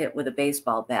he was hit with a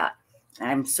baseball bat.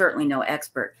 I'm certainly no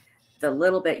expert. The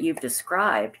little bit you've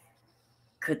described,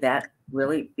 could that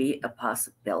really be a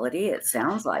possibility? It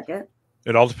sounds like it.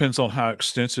 It all depends on how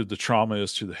extensive the trauma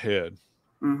is to the head.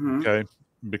 Mm-hmm. Okay.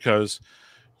 Because,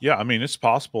 yeah, I mean, it's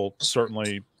possible,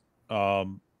 certainly,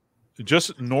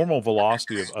 just normal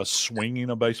velocity of us swinging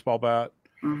a baseball bat.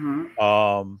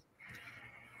 Mm-hmm.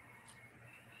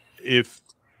 If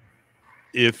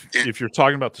if you're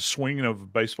talking about the swinging of a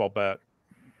baseball bat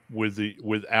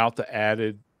without the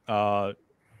added, yeah,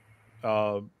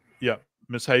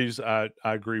 Miss Hayes, I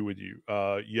agree with you.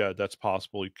 Yeah, that's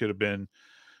possible. He could have been,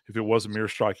 if it was a mirror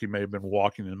strike, he may have been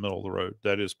walking in the middle of the road.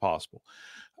 That is possible.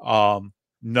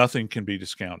 Nothing can be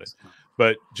discounted.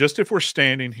 But just if we're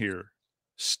standing here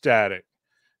static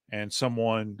and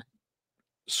someone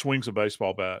swings a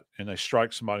baseball bat and they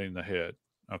strike somebody in the head,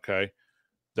 okay,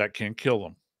 that can kill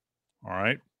them. All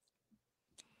right.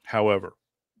 However,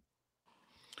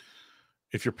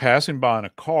 if you're passing by in a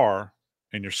car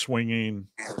and you're swinging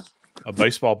a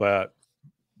baseball bat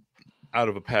out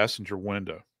of a passenger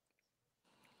window,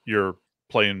 you're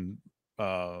playing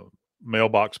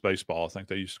mailbox baseball, I think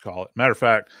they used to call it. Matter of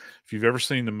fact, if you've ever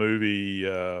seen the movie,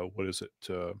 what is it?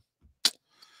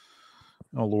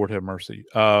 Oh, Lord have mercy.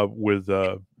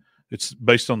 It's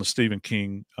based on the Stephen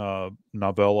King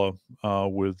novella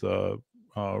with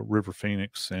River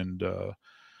Phoenix and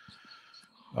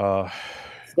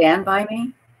Stand By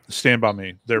Me. Stand By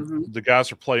Me. The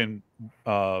guys are playing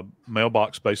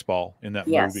mailbox baseball in that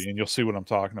movie, and you'll see what I'm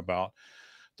talking about.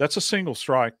 That's a single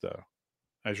strike, though,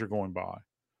 as you're going by.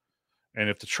 And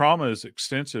if the trauma is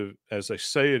extensive, as they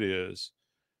say it is,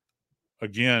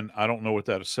 again, I don't know what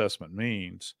that assessment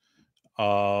means.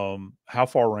 How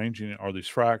far ranging are these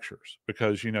fractures?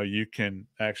 Because, you can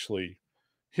actually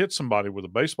hit somebody with a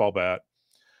baseball bat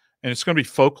and it's going to be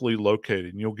focally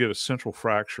located and you'll get a central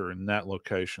fracture in that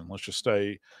location. Let's just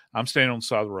say I'm standing on the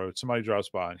side of the road. Somebody drives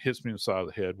by and hits me in the side of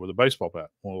the head with a baseball bat.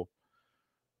 Well,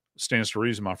 stands to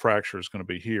reason my fracture is going to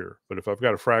be here. But if I've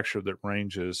got a fracture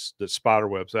that spider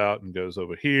webs out and goes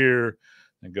over here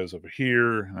and goes over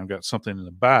here, and I've got something in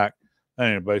the back, that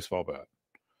ain't a baseball bat.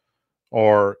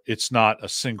 Or it's not a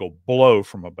single blow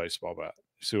from a baseball bat.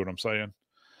 You see what I'm saying?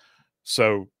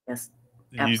 So yes,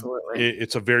 absolutely.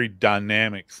 It's a very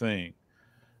dynamic thing.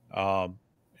 And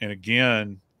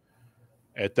again,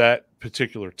 at that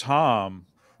particular time,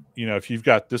 if you've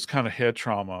got this kind of head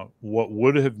trauma, what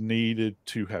would have needed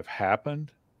to have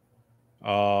happened,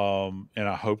 and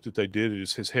I hope that they did,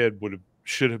 is his head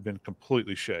should have been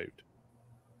completely shaved.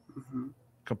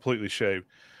 Completely shaved.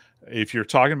 If you're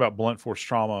talking about blunt force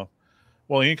trauma,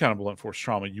 well, any kind of blunt force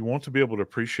trauma, you want to be able to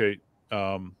appreciate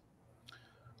the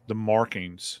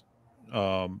markings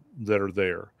that are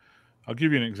there. I'll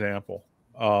give you an example.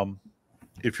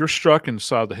 If you're struck in the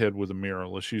side of the head with a mirror,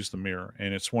 let's use the mirror,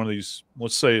 and it's one of these,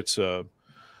 let's say it's a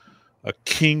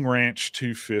King Ranch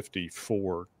 250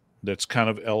 Ford that's kind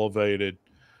of elevated.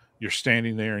 You're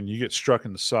standing there and you get struck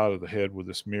in the side of the head with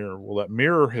this mirror. Well, that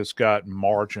mirror has got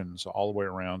margins all the way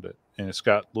around it, and it's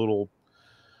got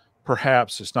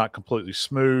perhaps it's not completely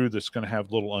smooth. It's going to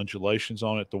have little undulations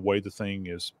on it, the way the thing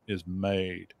is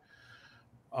made.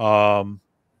 It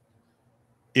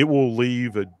will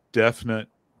leave a definite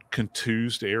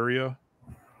contused area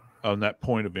on that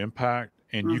point of impact,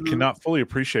 and you cannot fully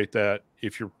appreciate that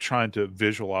if you're trying to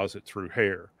visualize it through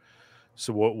hair.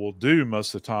 So what we'll do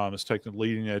most of the time is take the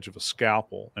leading edge of a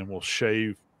scalpel and we'll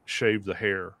shave the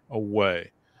hair away.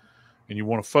 And you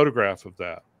want a photograph of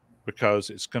that, because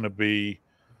it's going to be,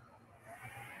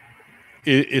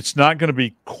 it's not going to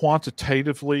be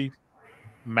quantitatively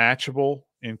matchable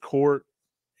in court,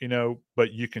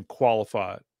 but you can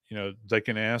qualify it. They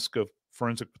can ask a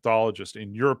forensic pathologist,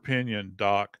 in your opinion,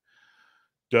 doc,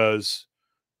 does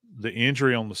the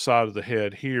injury on the side of the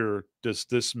head here, does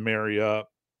this marry up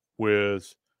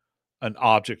with an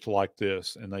object like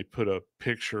this? And they put a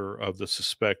picture of the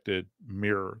suspected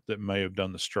mirror that may have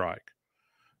done the strike.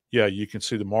 Yeah, you can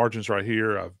see the margins right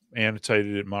here. I've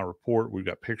annotated it in my report. We've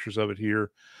got pictures of it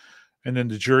here. And then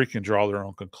the jury can draw their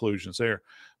own conclusions there.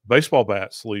 Baseball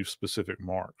bats leave specific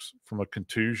marks from a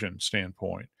contusion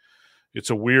standpoint. It's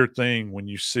a weird thing when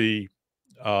you see,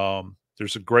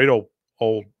 there's a great old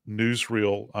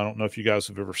newsreel. I don't know if you guys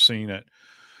have ever seen it.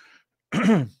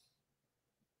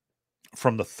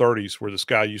 From the 30s, where this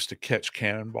guy used to catch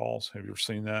cannonballs. Have you ever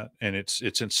seen that? And it's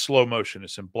in slow motion.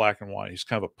 It's in black and white. He's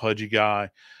kind of a pudgy guy,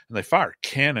 and they fire a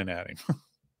cannon at him.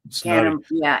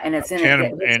 Yeah, and it's in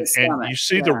cannon, and you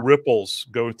see the ripples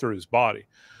go through his body.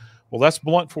 Well, that's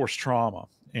blunt force trauma.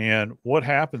 And what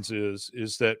happens is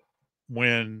that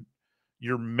when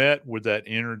you're met with that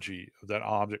energy of that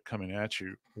object coming at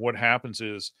you, what happens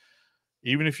is,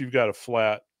 even if you've got a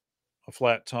flat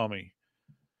tummy,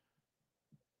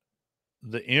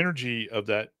 the energy of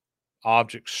that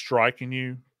object striking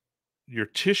you, your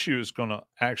tissue is going to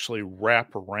actually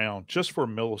wrap around just for a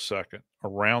millisecond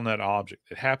around that object.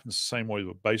 It happens the same way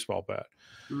with a baseball bat.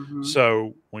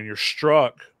 So when you're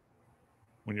struck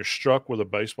with a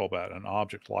baseball bat, an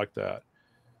object like that,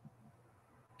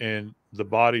 and the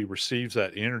body receives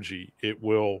that energy,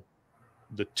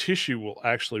 the tissue will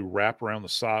actually wrap around the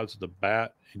sides of the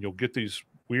bat, and you'll get these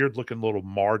weird looking little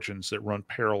margins that run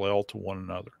parallel to one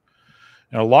another.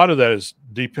 And a lot of that is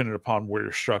dependent upon where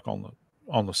you're struck on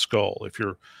the skull. If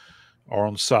you're or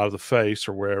on the side of the face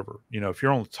or wherever, if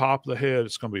you're on the top of the head,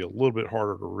 it's going to be a little bit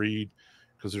harder to read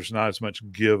because there's not as much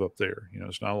give up there.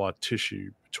 There's not a lot of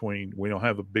tissue between. We don't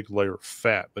have a big layer of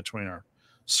fat between our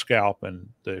scalp and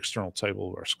the external table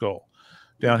of our skull.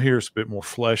 Down here, it's a bit more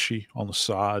fleshy on the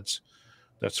sides,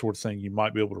 that sort of thing. You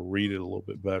might be able to read it a little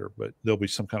bit better, but there'll be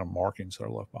some kind of markings that are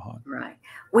left behind. Right.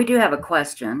 We do have a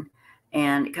question,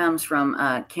 and it comes from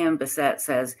Kim Bissett.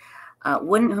 Says,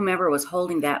 wouldn't whomever was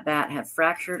holding that bat have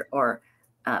fractured or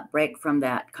break from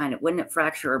that kind of, wouldn't it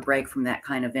fracture or break from that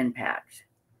kind of impact?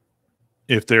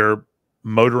 If they're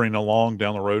motoring along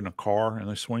down the road in a car and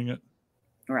they swing it?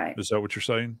 Right. Is that what you're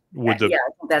saying? Yeah, I think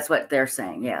that's what they're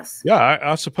saying. Yes. Yeah,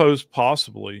 I suppose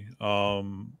possibly.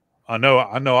 I know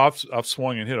I've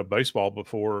swung and hit a baseball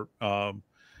before, and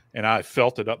I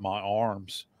felt it up my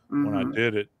arms when I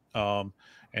did it. And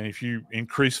if you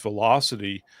increase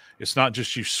velocity, it's not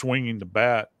just you swinging the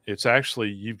bat. It's actually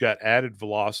you've got added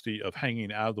velocity of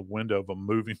hanging out of the window of a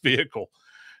moving vehicle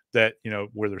that,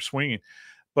 where they're swinging.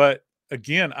 But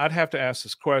again, I'd have to ask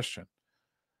this question.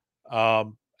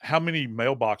 How many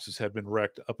mailboxes have been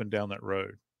wrecked up and down that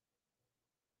road?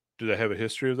 Do they have a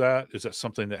history of that? Is that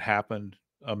something that happened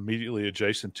immediately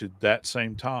adjacent to that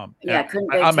same time? Yeah,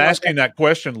 I'm asking that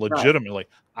question legitimately.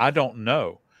 Right. I don't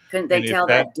know. Couldn't they tell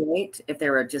that date if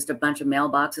there were just a bunch of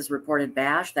mailboxes reported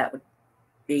bashed? That would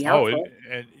be helpful.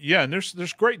 And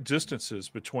there's great distances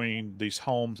between these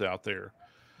homes out there.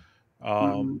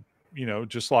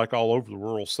 Just like all over the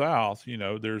rural South, you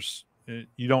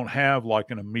don't have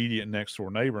like an immediate next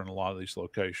door neighbor in a lot of these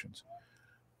locations,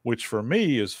 which for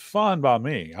me is fine by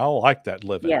me. I like that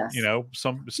living. Yes.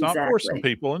 It's not for some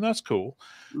people, and that's cool.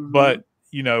 But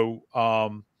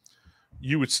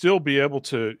you would still be able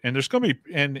to, and there's going to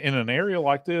be in an area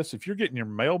like this, if you're getting your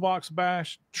mailbox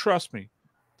bashed, trust me,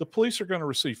 the police are going to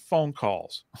receive phone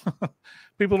calls.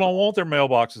 People don't want their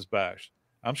mailboxes bashed.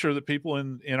 I'm sure that people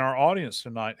in our audience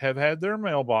tonight have had their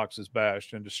mailboxes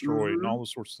bashed and destroyed and all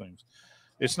those sorts of things.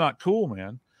 It's not cool,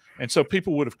 man. And so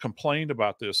people would have complained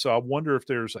about this. So I wonder if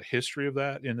there's a history of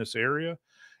that in this area.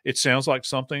 It sounds like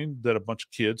something that a bunch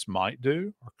of kids might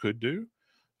do or could do.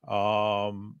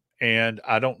 And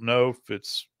I don't know if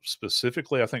it's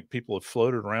specifically, I think people have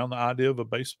floated around the idea of a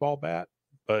baseball bat,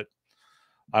 but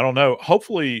I don't know.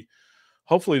 Hopefully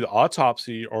the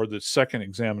autopsy or the second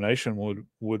examination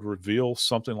would reveal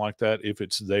something like that if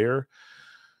it's there.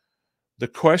 The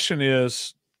question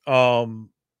is,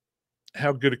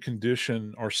 how good a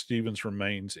condition are Stevens'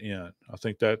 remains in? I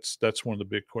think that's one of the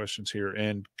big questions here.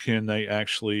 And can they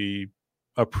actually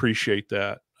appreciate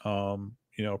that?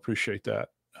 Appreciate that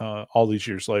all these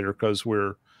years later, because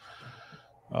we're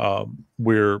 8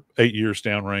 years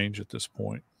downrange at this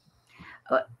point.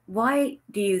 Why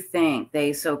do you think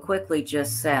they so quickly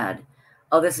just said,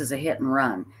 oh, this is a hit and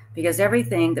run? Because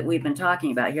everything that we've been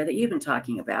talking about here, that you've been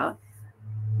talking about,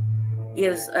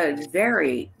 is a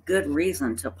very good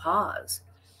reason to pause.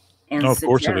 And of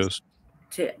course it is.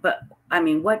 But I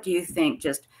mean, what do you think,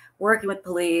 just working with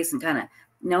police and kind of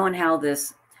knowing how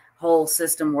this whole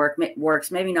system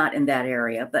works, maybe not in that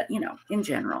area, but, in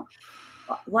general,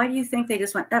 why do you think they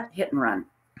just went up hit and run?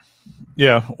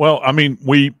 Yeah, well, I mean,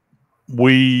 we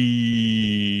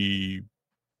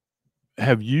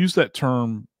have used that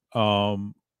term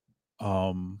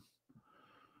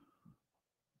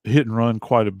hit and run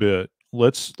quite a bit.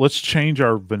 Let's change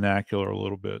our vernacular a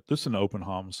little bit. This is an open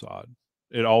homicide.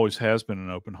 It always has been an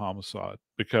open homicide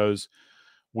because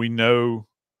we know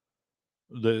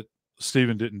that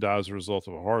Stephen didn't die as a result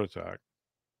of a heart attack.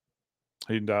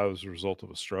 He didn't die as a result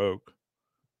of a stroke.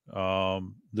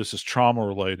 This is trauma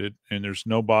related, and there's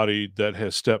nobody that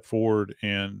has stepped forward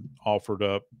and offered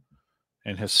up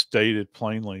and has stated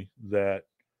plainly that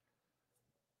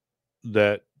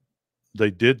they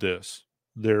did this.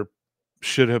 There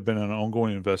should have been an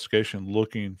ongoing investigation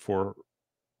looking for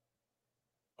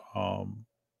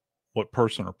what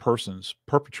person or persons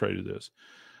perpetrated this.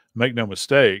 Make no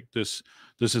mistake, this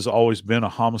has always been a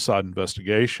homicide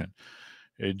investigation.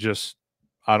 It just,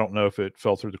 I don't know if it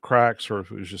fell through the cracks or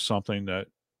if it was just something that,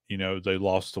 they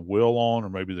lost the will on, or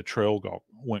maybe the trail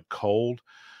went cold.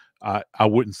 I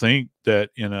wouldn't think that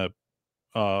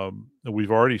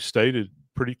we've already stated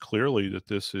pretty clearly that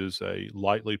this is a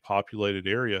lightly populated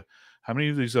area. How many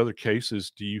of these other cases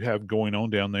do you have going on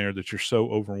down there that you're so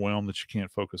overwhelmed that you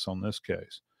can't focus on this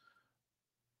case?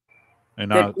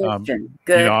 And Good question.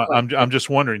 Good question. I'm just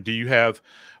wondering, do you have,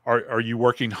 are you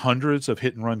working hundreds of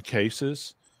hit and run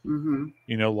cases?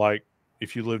 Mm-hmm. Like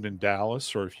if you lived in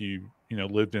Dallas or if you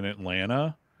lived in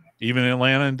Atlanta, even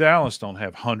Atlanta and Dallas don't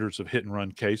have hundreds of hit and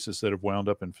run cases that have wound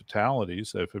up in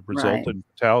fatalities, that have resulted in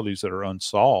fatalities that are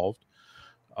unsolved.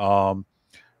 Um,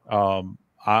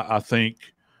 I think,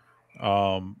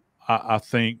 I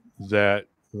think that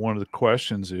one of the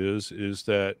questions is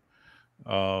that,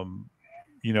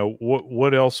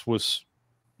 what else was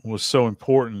so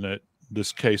important that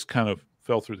this case kind of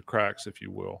fell through the cracks, if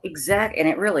you will. Exactly. And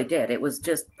it really did. It was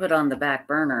just put on the back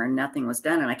burner and nothing was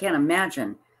done. And I can't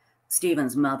imagine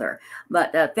Stephen's mother.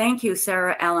 But thank you,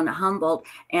 Sarah Allen Humboldt.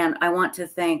 And I want to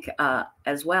thank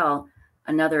as well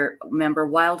another member,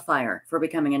 Wildfire, for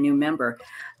becoming a new member.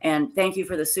 And thank you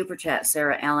for the super chat,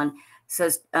 Sarah Allen.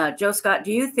 Says, Joe Scott,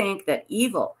 do you think that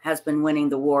evil has been winning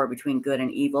the war between good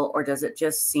and evil, or does it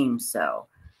just seem so?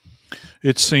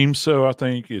 It seems so. I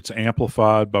think it's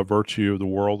amplified by virtue of the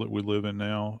world that we live in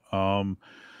now.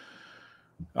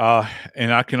 And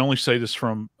I can only say this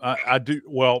from, I do,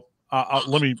 well,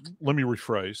 let me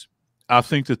rephrase. I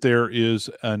think that there is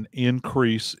an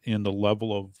increase in the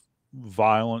level of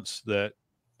violence that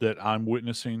I'm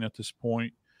witnessing at this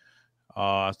point.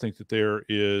 I think that there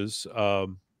is,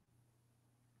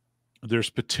 there's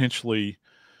potentially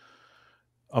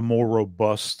a more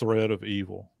robust threat of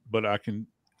evil, but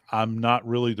I'm not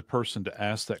really the person to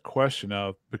ask that question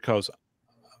of, because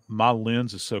my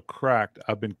lens is so cracked.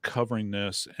 I've been covering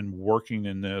this and working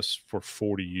in this for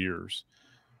 40 years,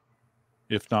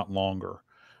 if not longer.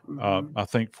 I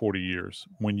think 40 years.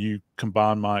 When you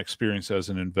combine my experience as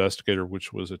an investigator,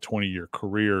 which was a 20-year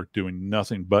career doing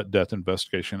nothing but death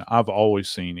investigation, I've always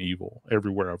seen evil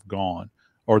everywhere I've gone,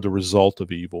 or the result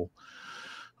of evil.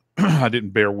 I didn't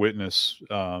bear witness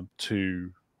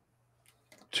to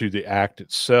the act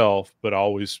itself, but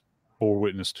always bore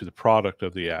witness to the product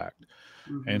of the act.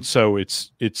 And so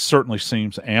it certainly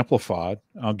seems amplified.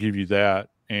 I'll give you that.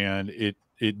 And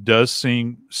it does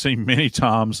seem many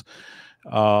times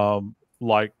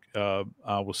like I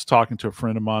was talking to a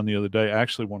friend of mine the other day,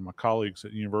 actually one of my colleagues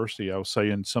at university. I was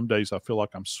saying some days I feel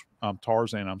like I'm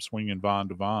Tarzan. I'm swinging vine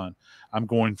to vine. I'm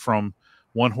going from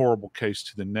one horrible case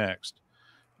to the next.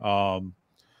 And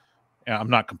I'm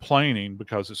not complaining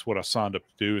because it's what I signed up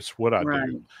to do. It's what I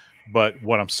do. But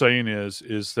what I'm saying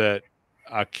is that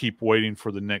I keep waiting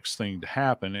for the next thing to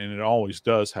happen, and it always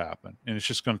does happen. And it's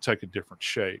just going to take a different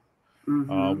shape,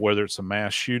 whether it's a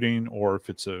mass shooting or if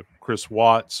it's a Chris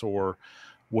Watts or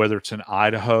whether it's in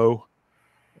Idaho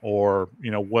or,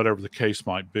 whatever the case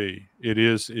might be. It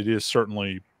is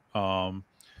certainly,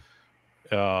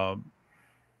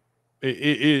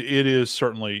 it is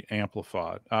certainly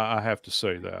amplified. I have to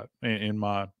say that in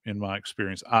my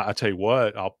experience. I tell you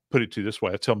what, I'll put it to you this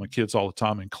way. I tell my kids all the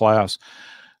time in class,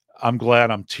 I'm glad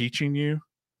I'm teaching you,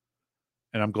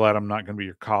 and I'm glad I'm not going to be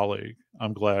your colleague.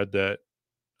 I'm glad that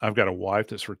I've got a wife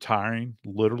that's retiring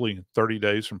literally in 30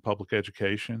 days from public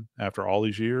education after all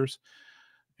these years.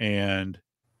 And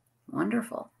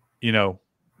wonderful.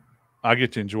 I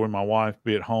get to enjoy my wife,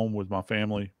 be at home with my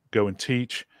family, go and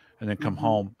teach, and then come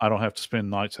home. I don't have to spend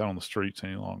nights out on the streets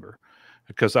any longer,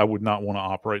 because I would not want to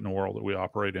operate in the world that we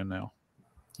operate in now.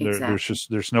 Exactly.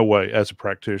 There's no way as a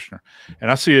practitioner.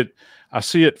 And I see it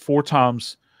 4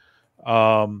 times.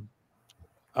 I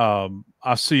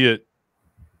see it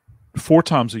 4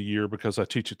 times a year because I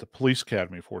teach at the police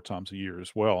academy 4 times a year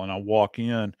as well. And I walk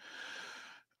in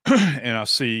and I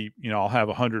see, I'll have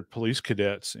 100 police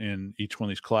cadets in each one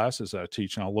of these classes that I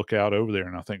teach. And I'll look out over there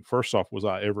and I think, first off, was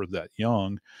I ever that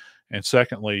young? And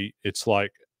secondly, it's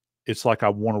like I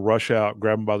want to rush out,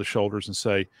 grab them by the shoulders and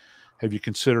say, have you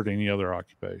considered any other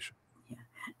occupation? Yeah.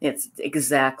 It's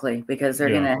exactly, because they're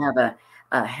going to have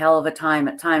a hell of a time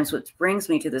at times, which brings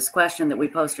me to this question that we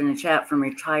posted in the chat from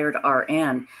retired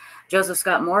RN. Joseph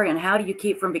Scott Morgan, how do you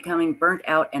keep from becoming burnt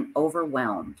out and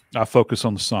overwhelmed? I focus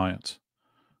on the science.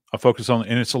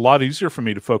 And it's a lot easier for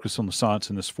me to focus on the science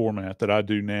in this format that I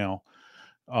do now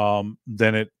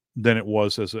than it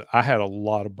was I had a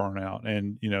lot of burnout.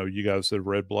 And, you guys that have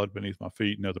read Blood Beneath My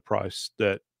Feet know the price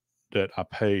that I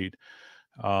paid.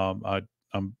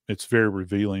 It's very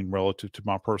revealing relative to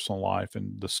my personal life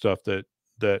and the stuff that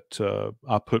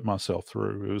I put myself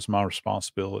through. It was my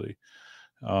responsibility.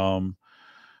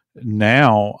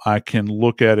 Now I can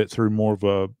look at it through more of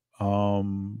a,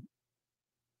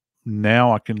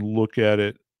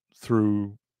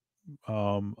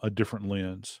 a different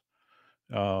lens,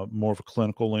 more of a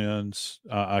clinical lens.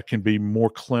 I can be more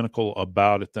clinical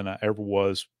about it than I ever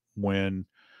was when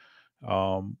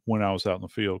I was out in the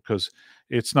field, because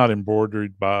it's not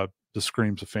embroidered by the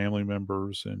screams of family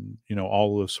members and,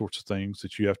 all of those sorts of things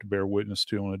that you have to bear witness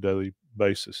to on a daily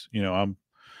basis.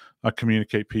 I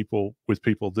communicate with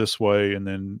people this way, and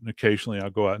then occasionally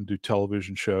I'll go out and do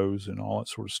television shows and all that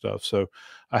sort of stuff. So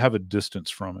I have a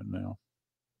distance from it now.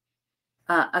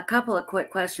 A couple of quick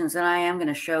questions, and I am going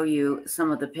to show you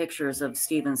some of the pictures of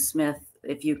Stephen Smith,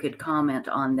 if you could comment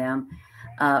on them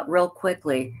real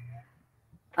quickly.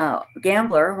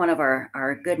 Gambler, one of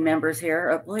our good members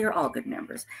here, well, you're all good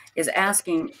members, is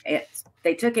asking if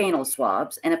they took anal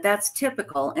swabs and if that's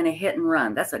typical in a hit and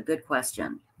run. That's a good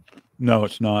question. No,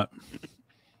 it's not.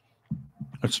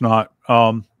 It's not.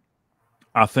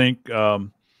 I think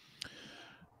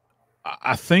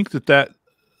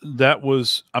that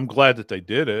was. I'm glad that they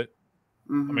did it.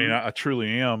 Mm-hmm. I mean, I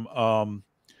truly am.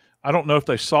 I don't know if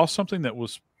they saw something that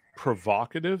was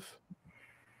provocative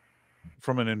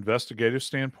from an investigative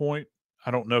standpoint.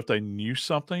 I don't know if they knew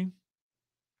something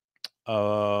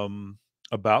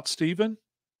about Stephen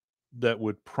that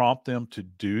would prompt them to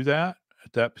do that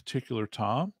at that particular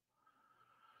time.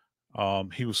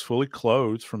 He was fully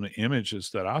clothed from the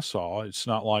images that I saw. It's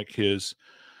not like he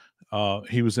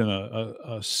was in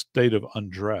a state of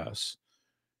undress.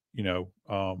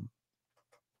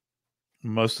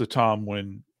 Most of the time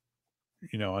when,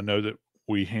 I know that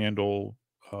we handle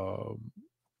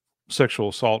sexual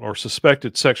assault or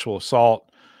suspected sexual assault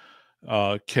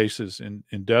cases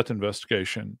in death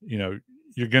investigation, you're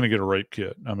going to get a rape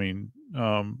kit. I mean,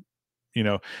 and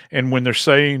when they're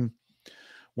saying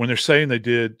they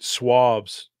did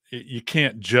swabs, you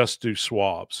can't just do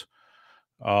swabs.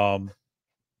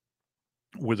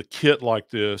 With a kit like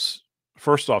this,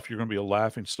 first off, you're going to be a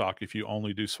laughingstock if you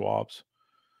only do swabs,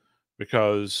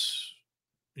 because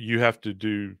you have to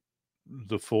do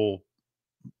the full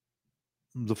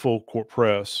court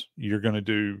press. You're going to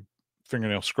do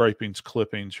fingernail scrapings,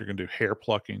 clippings. You're going to do hair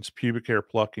pluckings, pubic hair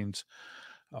pluckings.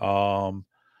 You'll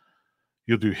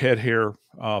do head hair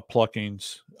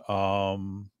pluckings.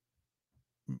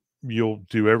 You'll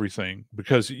do everything,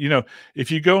 because,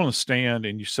 if you go on the stand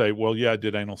and you say, well, yeah, I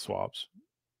did anal swabs.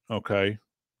 Okay.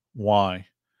 Why?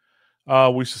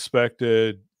 We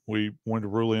suspected, we wanted to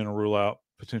rule in or rule out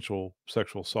potential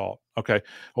sexual assault. Okay.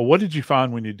 Well, what did you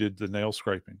find when you did the nail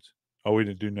scrapings? Oh, we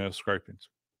didn't do nail scrapings.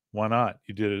 Why not?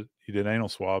 You did anal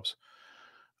swabs.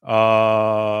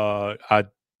 I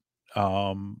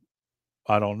don't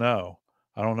know.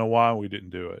 I don't know why we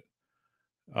didn't do it.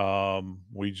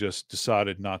 We just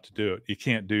decided not to do it. You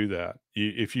can't do that.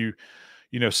 If you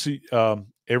see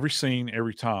every scene,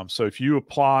 every time. So if you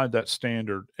apply that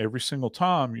standard every single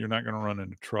time, you're not going to run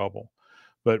into trouble.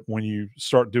 But when you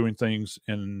start doing things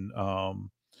in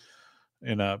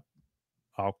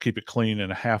I'll keep it clean, in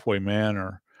a halfway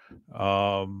manner,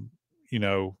 then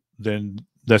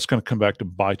that's going to come back to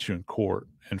bite you in court.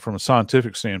 And from a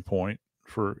scientific standpoint,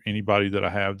 for anybody that I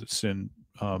have that's in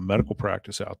medical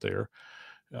practice out there,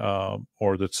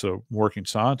 or that's a working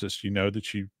scientist,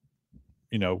 that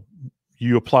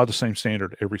you apply the same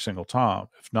standard every single time.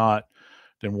 If not,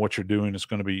 then what you're doing is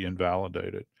going to be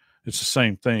invalidated. It's the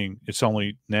same thing. It's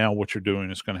only now what you're doing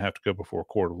is going to have to go before a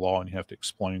court of law, and you have to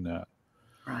explain that.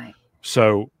 Right.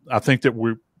 So I think that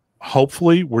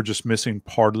hopefully we're just missing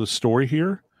part of the story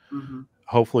here. Mm-hmm.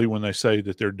 Hopefully when they say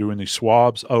that they're doing these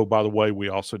swabs, oh, by the way, we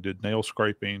also did nail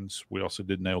scrapings. We also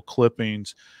did nail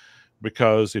clippings,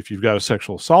 because if you've got a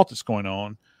sexual assault that's going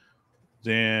on,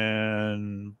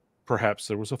 then perhaps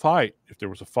there was a fight. If there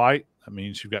was a fight, that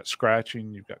means you've got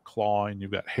scratching, you've got clawing,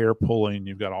 you've got hair pulling,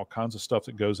 you've got all kinds of stuff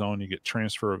that goes on. You get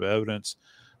transfer of evidence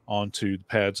onto the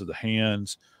pads of the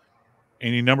hands.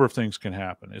 Any number of things can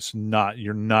happen.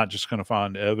 You're not just going to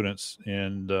find evidence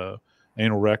in the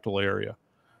anal rectal area.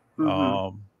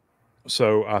 Mm-hmm.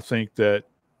 So I think that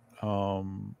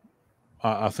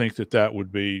that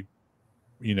would be,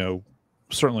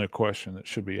 certainly a question that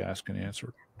should be asked and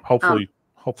answered. Hopefully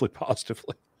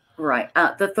positively. Right.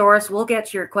 The Thoris, we'll get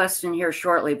to your question here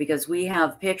shortly, because we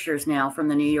have pictures now from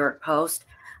the New York Post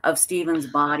of Stephen's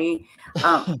body.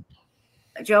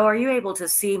 Joe, are you able to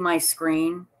see my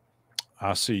screen?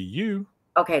 I see you.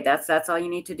 Okay, that's all you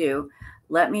need to do.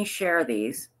 Let me share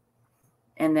these,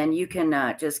 and then you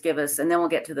can just give us, and then we'll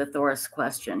get to the Thoris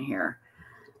question here.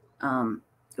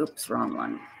 Oops, wrong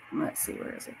one. Let's see,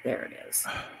 where is it? There it is.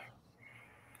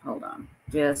 Hold on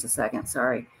just a second.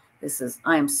 Sorry.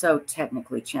 I am so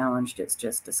technically challenged. It's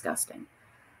just disgusting.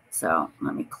 So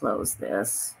let me close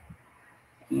this,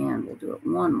 and we'll do it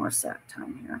one more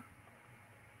time here.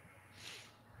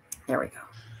 There we go.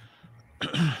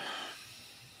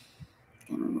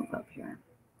 Let me move up here.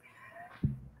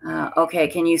 Okay,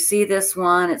 can you see this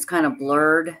one? It's kind of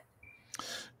blurred.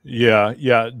 Yeah,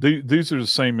 yeah. These are the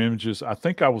same images. I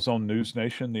think I was on News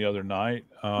Nation the other night.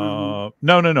 No,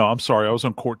 I'm sorry. I was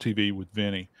on Court TV with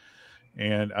Vinny,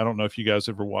 and I don't know if you guys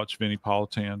ever watched Vinny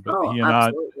Politan, but Oh,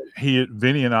 absolutely.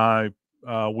 Vinny and I,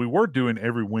 we were doing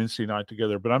every Wednesday night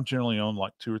together. But I'm generally on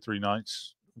like 2 or 3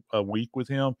 nights a week with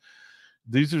him.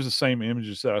 These are the same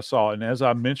images that I saw, and as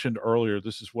I mentioned earlier,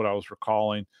 this is what I was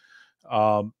recalling.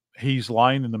 He's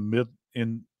lying in the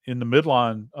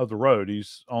midline of the road.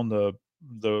 He's on the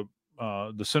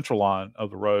central line of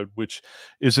the road, which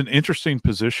is an interesting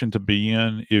position to be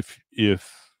in if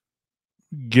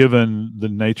given the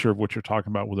nature of what you're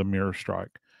talking about with a mirror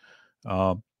strike.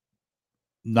 Not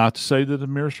to say that a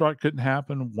mirror strike couldn't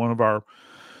happen. One of our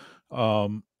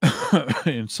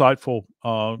insightful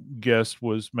guests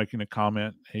was making a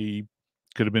comment. He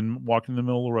could have been walking in the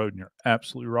middle of the road, and you're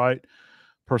absolutely right.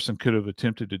 Person could have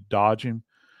attempted to dodge him.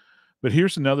 But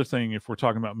here's another thing if we're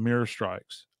talking about mirror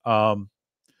strikes. When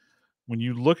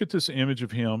you look at this image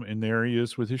of him, and there he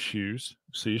is with his shoes,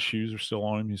 see his shoes are still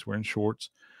on him. He's wearing shorts,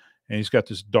 and he's got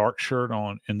this dark shirt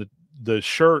on. And the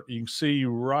shirt, you can see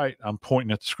right, I'm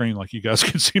pointing at the screen like you guys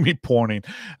can see me pointing.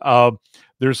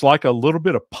 There's like a little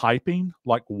bit of piping,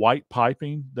 like white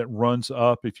piping that runs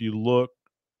up. If you look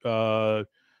on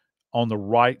the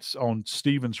right, on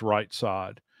Stephen's right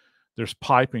side, there's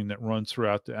piping that runs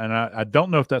throughout and I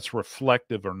don't know if that's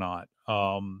reflective or not.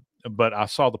 But I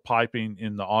saw the piping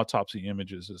in the autopsy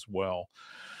images as well.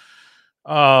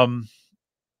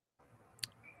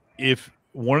 If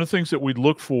one of the things that we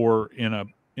look for in a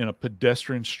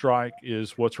pedestrian strike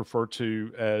is what's referred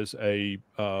to as a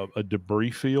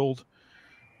debris field.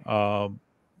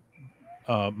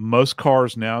 Most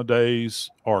cars nowadays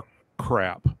are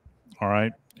crap. All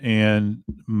right. And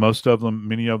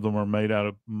many of them are made out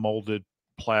of molded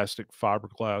plastic,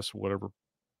 fiberglass, whatever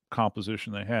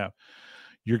composition they have.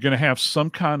 You're going to have some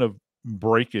kind of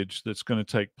breakage that's going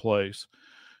to take place.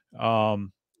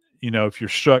 If you're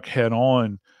struck head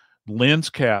on, lens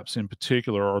caps in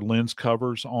particular, or lens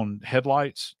covers on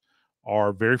headlights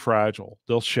are very fragile.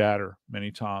 They'll shatter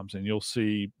many times, and you'll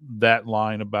see that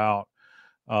lying about.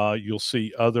 You'll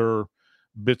see other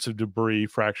bits of debris,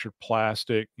 fractured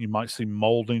plastic. You might see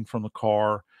molding from the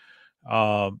car.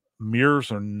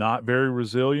 Mirrors are not very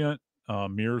resilient.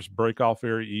 Mirrors break off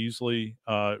very easily.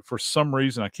 For some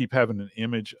reason, I keep having an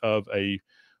image of a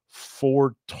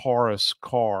Ford Taurus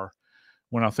car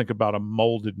when I think about a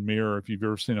molded mirror. If you've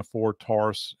ever seen a Ford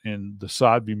Taurus, and the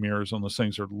side view mirrors on those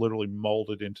things are literally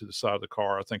molded into the side of the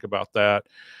car, I think about that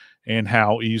and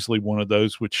how easily one of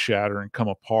those would shatter and come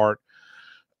apart.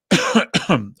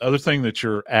 Other thing that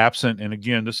you're absent, and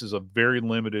again, this is a very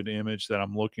limited image that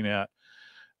I'm looking at.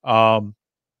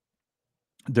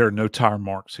 There are no tire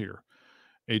marks here.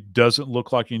 It doesn't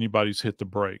look like anybody's hit the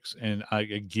brakes. And I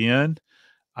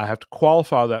have to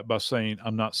qualify that by saying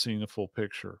I'm not seeing the full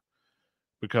picture,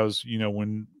 because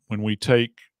when we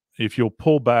take, if you'll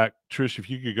pull back, Trish, if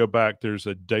you could go back, there's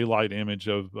a daylight image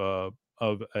of a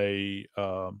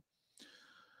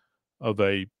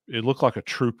it looked like a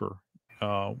trooper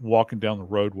walking down the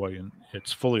roadway, and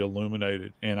it's fully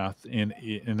illuminated. And I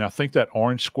think that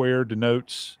orange square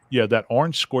denotes, that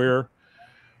orange square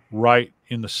right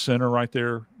in the center right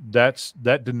there,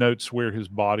 that denotes where his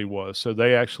body was. So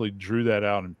they actually drew that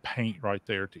out in paint right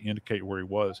there to indicate where he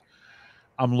was.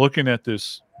 I'm looking at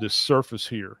this surface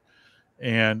here,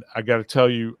 and I got to tell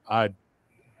you, I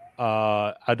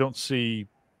don't see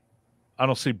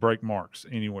brake marks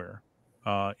anywhere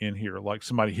in here, like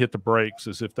somebody hit the brakes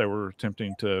as if they were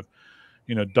attempting to,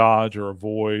 dodge or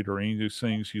avoid or any of these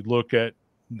things. You look at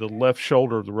the left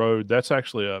shoulder of the road, that's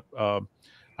actually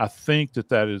I think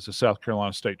that is a South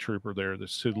Carolina State Trooper there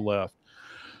that's to the left.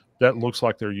 That looks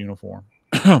like their uniform.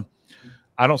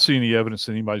 I don't see any evidence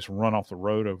that anybody's run off the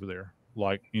road over there.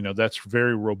 Like, that's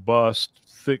very robust,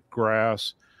 thick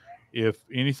grass. If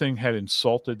anything had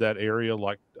insulted that area,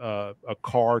 like a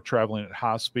car traveling at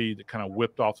high speed that kind of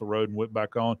whipped off the road and whipped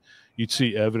back on, you'd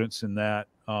see evidence in that,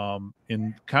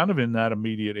 in that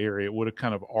immediate area. It would have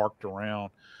kind of arced around.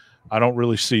 I don't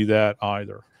really see that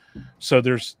either. So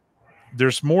there's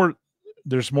more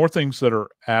things that are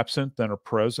absent than are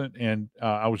present. And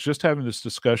I was just having this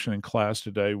discussion in class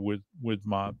today with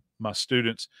my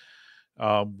students.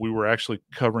 We were actually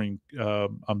covering,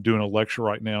 I'm doing a lecture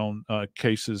right now on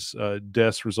cases,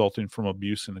 deaths resulting from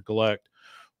abuse and neglect.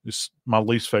 It's my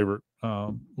least favorite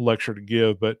lecture to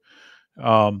give, but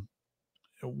one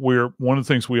of the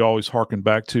things we always harken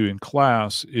back to in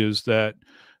class is that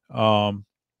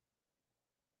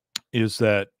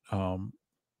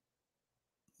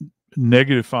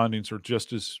negative findings are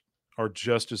just as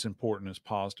important as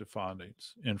positive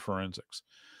findings in forensics,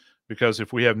 because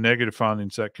if we have negative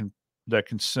findings, that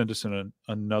can send us in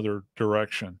another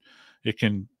direction. It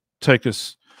can take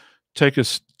us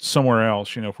somewhere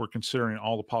else. If we're considering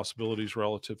all the possibilities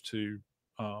relative to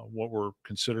what we're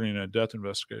considering in a death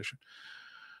investigation.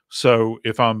 So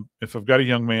if I've got a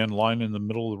young man lying in the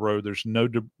middle of the road, there's no,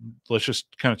 let's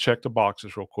just kind of check the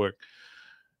boxes real quick.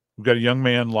 We've got a young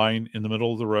man lying in the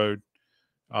middle of the road.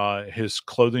 His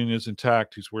clothing is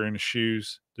intact. He's wearing his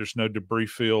shoes. There's no debris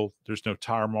field. There's no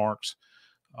tire marks.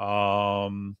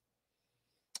 And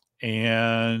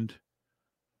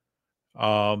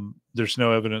there's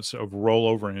no evidence of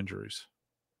rollover injuries.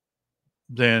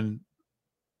 Then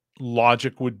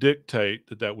logic would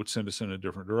dictate that would send us in a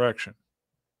different direction.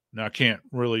 Now, I can't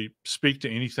really speak to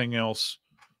anything else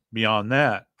beyond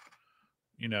that,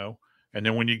 And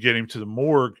then when you get him to the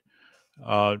morgue,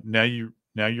 now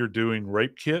you're doing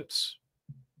rape kits.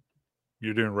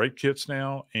 You're doing rape kits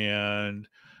now, and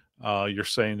you're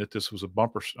saying that this was a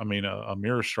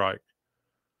mirror strike.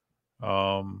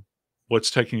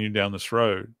 What's taking you down this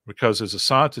road? Because as a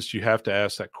scientist, you have to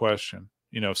ask that question.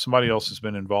 If somebody else has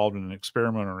been involved in an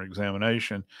experiment or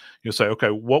examination, you'll say, okay,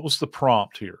 what was the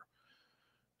prompt here?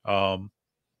 Do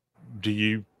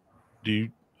you,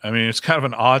 it's kind of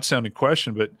an odd sounding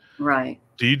question, but right.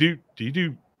 Do you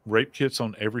do rape kits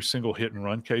on every single hit and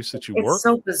run case that you work? It's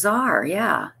so bizarre.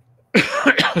 Yeah.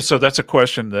 So that's a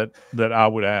question that I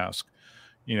would ask,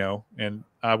 and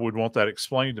I would want that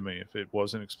explained to me. If it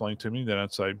wasn't explained to me, then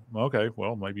I'd say, okay,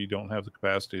 well, maybe you don't have the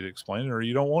capacity to explain it, or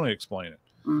you don't want to explain it.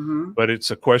 Mm-hmm. But it's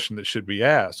a question that should be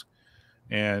asked.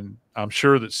 And I'm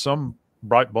sure that some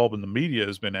bright bulb in the media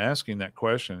has been asking that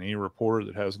question. Any reporter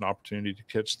that has an opportunity to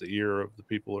catch the ear of the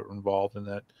people that were involved in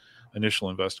that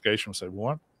initial investigation will say,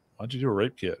 well, why'd you do a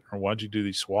rape kit? Or why'd you do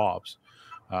these swabs?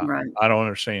 Right. I don't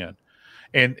understand.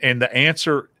 And the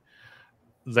answer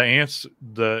to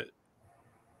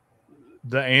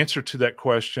that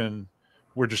question,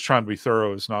 we're just trying to be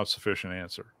thorough, is not a sufficient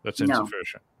answer. That's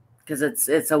insufficient. Because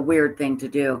it's a weird thing to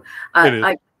do.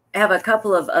 I have a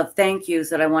couple of thank yous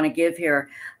that I want to give here.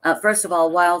 First of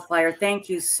all, Wildfire, thank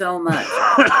you so much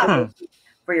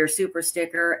for your super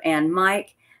sticker. And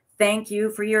Mike, thank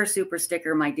you for your super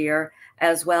sticker, my dear,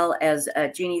 as well as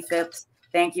Jeannie Phipps.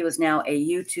 Thank you, is now a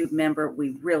YouTube member.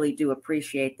 We really do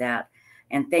appreciate that.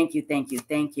 And thank you, thank you,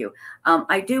 thank you.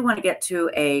 I do want to get to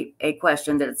a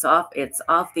question that it's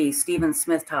off the Stephen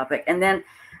Smith topic. And then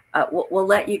we'll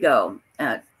let you go,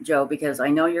 Joe, because I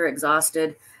know you're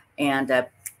exhausted. And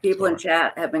people in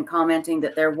chat have been commenting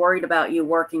that they're worried about you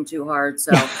working too hard.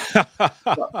 So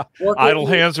idle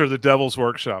hands are the devil's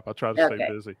workshop. I try to stay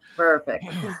busy. Perfect.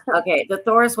 Okay. The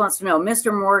Thoris wants to know,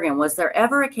 Mr. Morgan, was there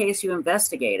ever a case you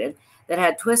investigated that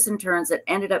had twists and turns that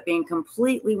ended up being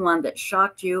completely one that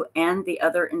shocked you and the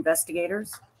other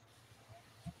investigators?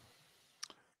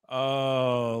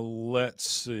 Let's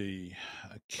see.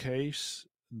 A case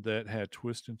that had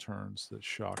twists and turns that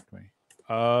shocked me.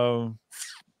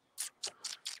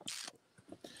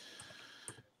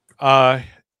 I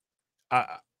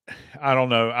don't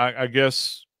know. I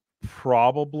guess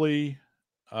probably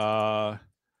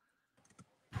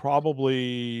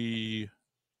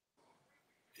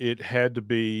it had to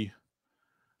be.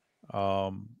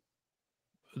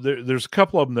 There's a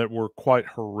couple of them that were quite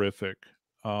horrific.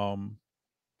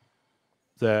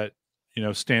 That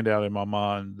stand out in my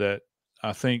mind, that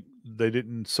I think they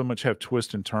didn't so much have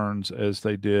twists and turns as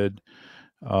they did.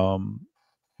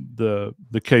 The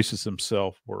cases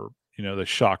themselves were, they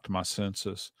shocked my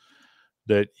senses,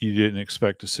 that you didn't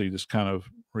expect to see this kind of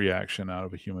reaction out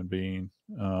of a human being.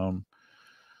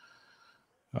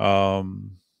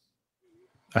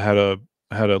 I had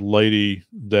a lady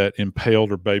that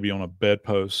impaled her baby on a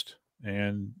bedpost,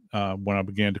 and when I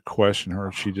began to question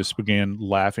her, she just began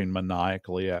laughing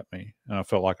maniacally at me, and I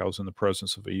felt like I was in the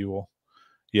presence of evil.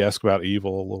 You asked about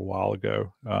evil a little while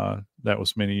ago. That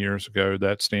was many years ago.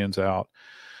 That stands out.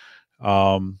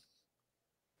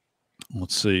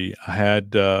 Let's see. I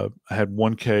had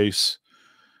one case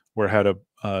where I had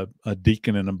a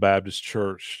deacon in a Baptist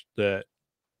church that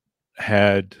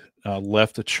had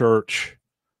left the church,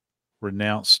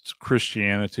 renounced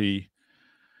Christianity,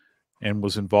 and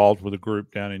was involved with a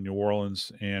group down in New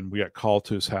Orleans. And we got called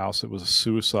to his house. It was a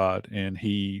suicide, and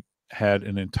he had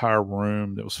an entire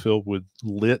room that was filled with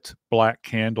lit black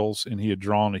candles, and he had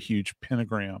drawn a huge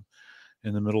pentagram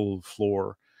in the middle of the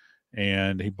floor,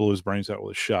 and he blew his brains out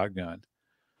with a shotgun.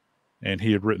 And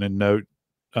he had written a note,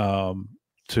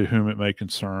 to whom it may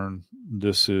concern,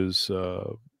 this is,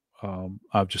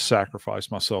 I've just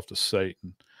sacrificed myself to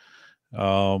Satan.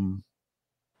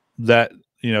 That,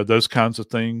 those kinds of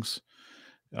things,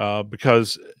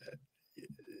 because,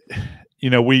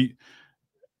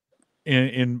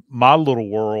 in my little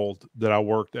world that I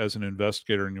worked as an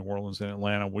investigator in New Orleans and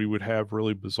Atlanta, we would have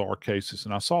really bizarre cases,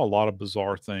 and I saw a lot of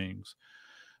bizarre things,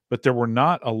 but there were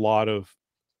not a lot of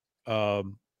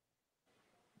um,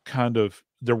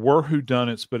 there were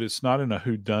whodunits, but it's not in a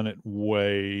whodunit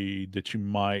way that you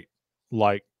might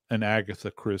like an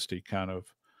Agatha Christie kind of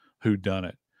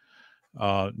whodunit.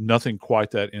 Nothing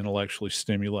quite that intellectually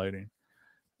stimulating.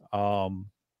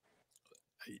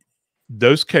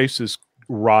 Those cases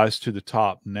rise to the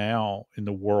top now in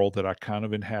the world that I kind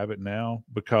of inhabit now,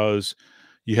 because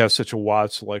you have such a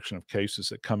wide selection of cases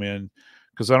that come in.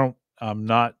 Because I'm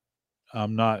not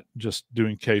just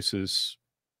doing cases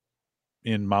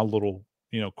in my little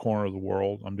corner of the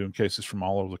world. I'm doing cases from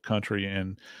all over the country,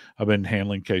 and I've been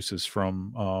handling cases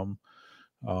from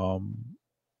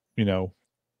you know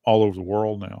all over the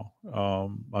world now.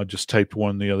 I just taped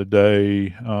one the other day,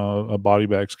 a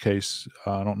bodybags case.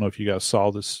 I don't know if you guys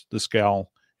saw this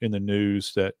gal in the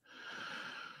news that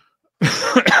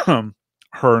her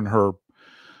and her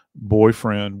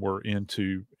boyfriend were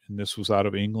into, and this was out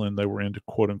of England. They were into,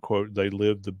 quote unquote, they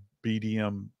lived the BD.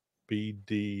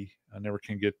 I never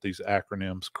can get these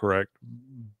acronyms correct.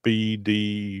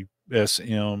 BDSM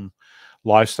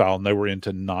lifestyle, and they were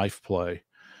into knife play.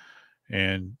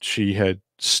 And she had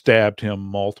stabbed him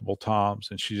multiple times,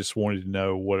 and she just wanted to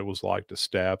know what it was like to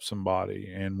stab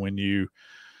somebody. And when you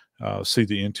see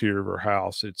the interior of her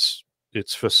house, it's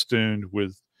festooned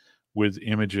with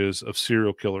images of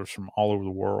serial killers from all over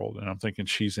the world. And I'm thinking,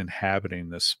 she's inhabiting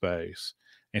this space,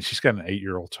 and she's got an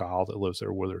 8-year-old child that lives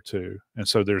there with her too. And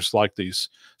so there's like these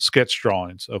sketch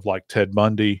drawings of like Ted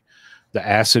Bundy, the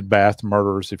acid bath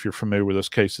murders, if you're familiar with those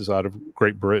cases out of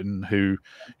Great Britain, who,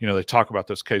 they talk about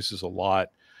those cases a lot.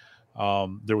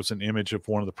 There was an image of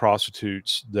one of the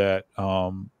prostitutes that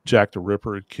Jack the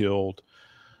Ripper had killed.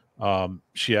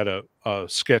 She had a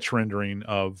sketch rendering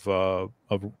of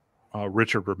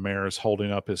Richard Ramirez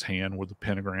holding up his hand with a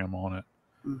pentagram on it.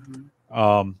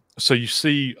 Mm-hmm. So you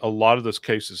see a lot of those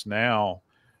cases now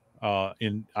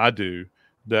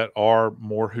that are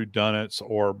more whodunits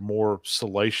or more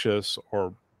salacious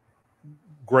or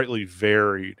greatly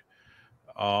varied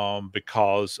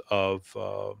because of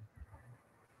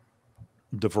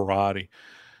the variety.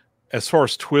 As far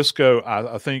as twists go,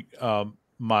 I think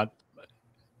my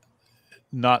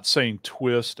not saying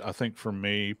twist, I think for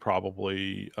me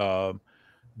probably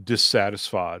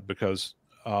dissatisfied, because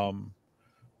I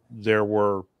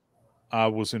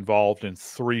was involved in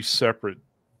 3 separate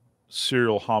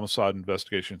serial homicide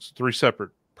investigations, 3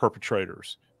 separate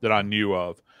perpetrators that I knew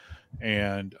of,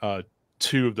 and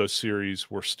 2 of those series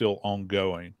were still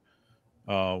ongoing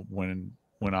when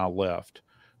I left.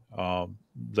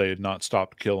 They had not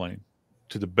stopped killing,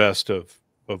 to the best of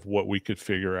what we could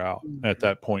figure out at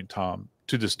that point in time.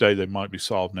 To this day, they might be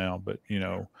solved now, but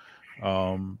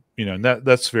and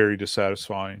that's very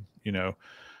dissatisfying.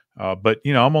 But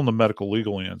I'm on the medical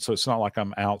legal end, so it's not like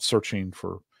I'm out searching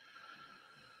for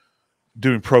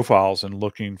doing profiles and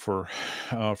looking for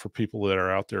people that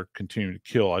are out there continuing to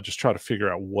kill. I just try to figure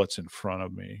out what's in front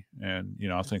of me, and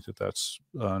I think that that's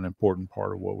an important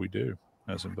part of what we do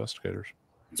as investigators.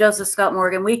 Joseph Scott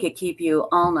Morgan, we could keep you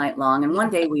all night long, and one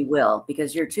day we will,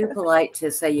 because you're too polite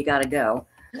to say you got to go.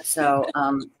 So,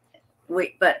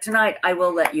 but tonight I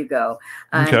will let you go.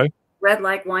 Okay. Red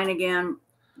Like Wine Again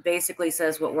basically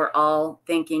says what we're all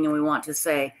thinking, and we want to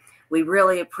say, we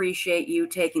really appreciate you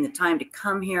taking the time to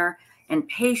come here and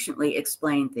patiently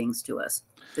explain things to us.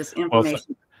 This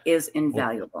information is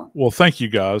invaluable. Well, thank you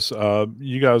guys.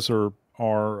 You guys are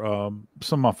some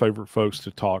of my favorite folks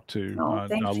to talk to.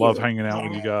 I love hanging out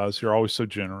with you guys. You're always so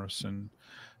generous, and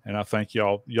I thank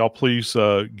y'all. Y'all please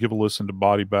give a listen to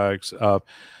Body Bags.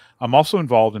 I'm also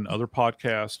involved in other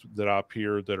podcasts that I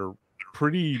appear that are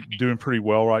doing pretty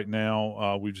well right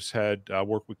now. We just had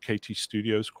work with KT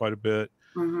Studios quite a bit.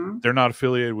 Mm-hmm. They're not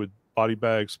affiliated with Body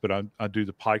Bags, but I do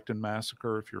the Piketon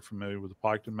Massacre. If you're familiar with the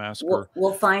Piketon Massacre,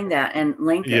 we'll find that and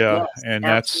link it. Yeah, yes, and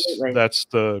absolutely. that's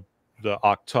the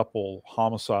octuple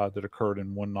homicide that occurred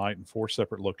in one night in 4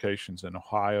 separate locations in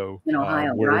Ohio.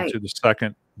 We're right. into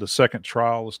the second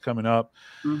trial is coming up.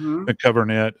 Mm-hmm. Been covering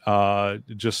it.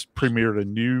 Just premiered a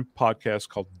new podcast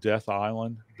called Death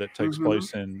Island that takes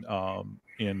place down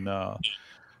in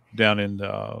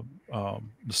the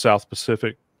South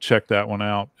Pacific. Check that one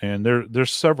out. And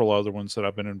there's several other ones that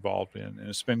I've been involved in, and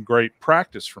it's been great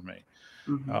practice for me.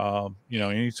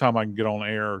 Anytime I can get on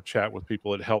air or chat with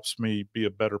people, it helps me be a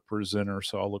better presenter.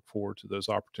 So I look forward to those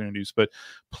opportunities. But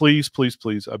please, please,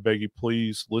 please, I beg you,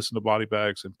 please listen to Body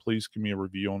Bags, and please give me a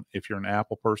review if you're an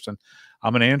Apple person.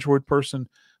 I'm an Android person,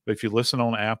 but if you listen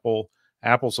on Apple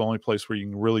Apple's the only place where you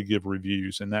can really give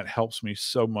reviews, and that helps me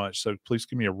so much. So please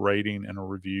give me a rating and a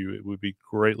review. It would be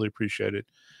greatly appreciated.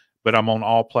 But I'm on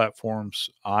all platforms.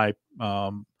 Iheart,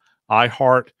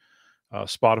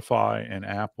 Spotify, and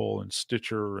Apple, and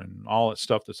Stitcher, and all that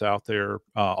stuff that's out there.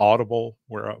 Audible,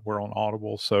 we're on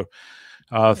Audible. So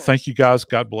thank you guys.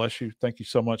 God bless you. Thank you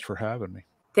so much for having me.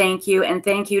 Thank you. And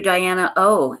thank you, Diana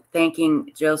O.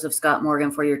 Thanking Joseph Scott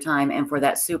Morgan for your time and for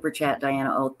that super chat,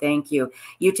 Diana O. Thank you.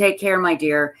 You take care, my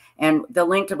dear. And the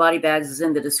link to Body Bags is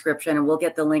in the description, and we'll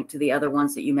get the link to the other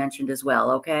ones that you mentioned as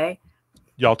well. Okay.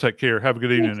 Y'all take care. Have a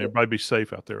good evening. Everybody be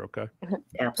safe out there. Okay.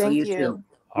 Absolutely. You too.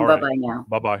 All Bye-bye right. now.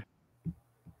 Bye-bye.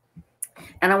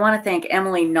 And I want to thank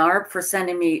Emily Narb for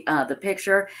sending me the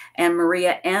picture, and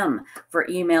Maria M. for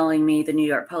emailing me the New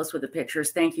York Post with the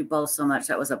pictures. Thank you both so much.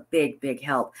 That was a big, big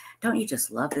help. Don't you just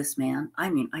love this man?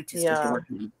 I mean, I just adore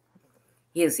him.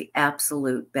 He is the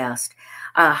absolute best.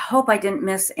 Hope I didn't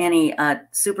miss any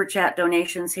super chat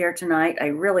donations here tonight. I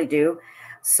really do.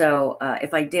 So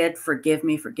if I did, forgive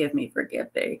me, forgive me,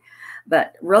 forgive me.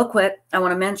 But real quick, I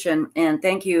want to mention, and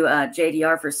thank you,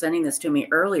 JDR, for sending this to me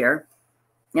earlier.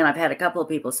 And I've had a couple of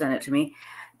people send it to me.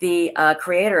 The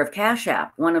creator of Cash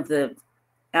App, one of the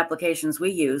applications we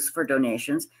use for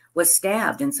donations, was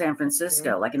stabbed in San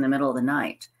Francisco, like in the middle of the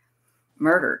night,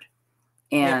 murdered.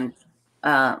 And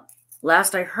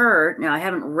last I heard, now I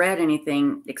haven't read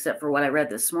anything except for what I read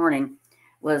this morning,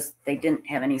 was they didn't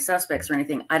have any suspects or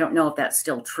anything. I don't know if that's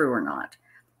still true or not.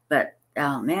 But,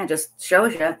 oh man, just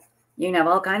shows you, you can have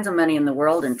all kinds of money in the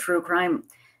world, and true crime,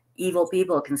 evil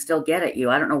people can still get at you.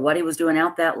 I don't know what he was doing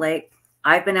out that late.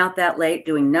 I've been out that late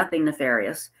doing nothing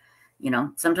nefarious. You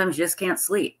know, sometimes you just can't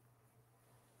sleep.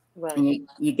 Right. And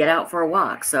you get out for a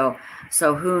walk. So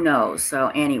who knows? So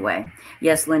anyway,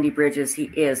 yes, Lindy Bridges, he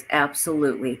is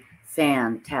absolutely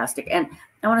fantastic. And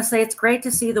I want to say it's great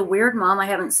to see the Weird Mom. I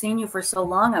haven't seen you for so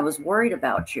long. I was worried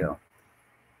about you.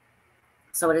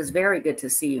 So it is very good to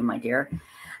see you, my dear.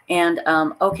 And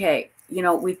okay, you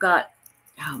know, we've got,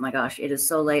 oh my gosh, it is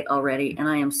so late already. And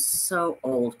I am so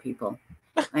old, people.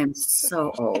 I am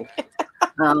so old.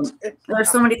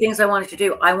 There's so many things I wanted to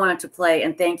do. I wanted to play,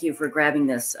 and thank you for grabbing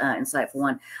this insightful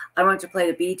one. I wanted to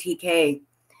play the BTK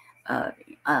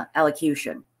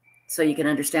allocution so you can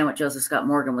understand what Joseph Scott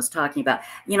Morgan was talking about.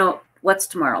 You know, what's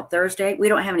tomorrow? Thursday? We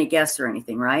don't have any guests or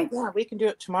anything, right? Yeah, we can do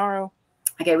it tomorrow.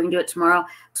 Okay, we can do it tomorrow.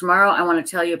 Tomorrow, I want to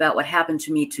tell you about what happened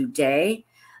to me today.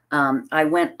 I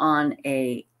went on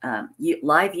a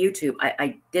live YouTube.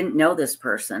 I didn't know this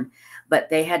person, but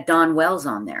they had Dawn Wells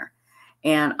on there.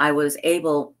 And I was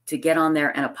able to get on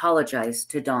there and apologize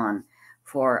to Dawn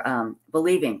for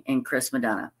believing in Chris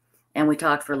Madonna. And we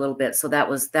talked for a little bit. So that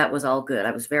was all good.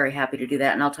 I was very happy to do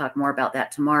that. And I'll talk more about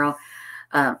that tomorrow.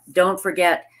 Don't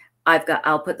forget,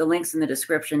 I'll put the links in the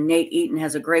description. Nate Eaton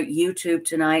has a great YouTube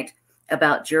tonight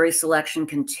about jury selection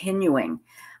continuing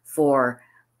for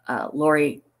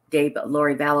Lori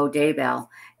Vallow Daybell.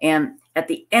 And at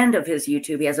the end of his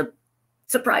YouTube, he has a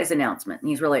surprise announcement, and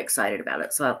he's really excited about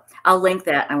it. So I'll link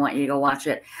that. I want you to go watch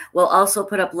it. We'll also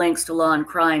put up links to Law and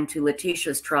Crime, to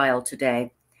Letecia's trial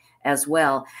today as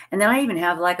well. And then I even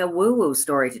have like a woo-woo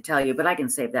story to tell you, but I can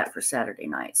save that for Saturday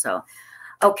night. So,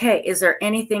 okay, is there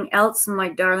anything else, my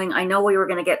darling? I know we were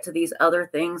going to get to these other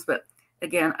things, but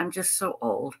again, I'm just so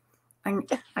old. I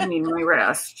need my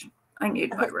rest. I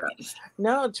need my rest.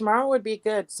 No, tomorrow would be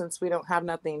good since we don't have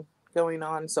nothing going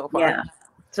on so far. Yeah.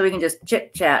 So we can just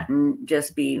chit-chat and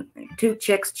just be two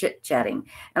chicks chit-chatting.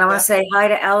 And I want to say hi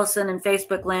to Allison in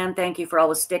Facebook land. Thank you for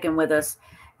always sticking with us.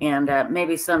 And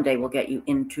maybe someday we'll get you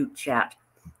into chat.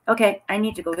 Okay, I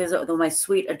need to go visit with my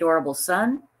sweet, adorable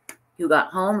son who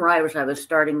got home right as I was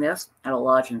starting this. I had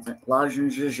a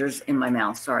lozenges in my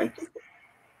mouth. Sorry.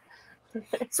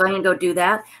 So I'm going to go do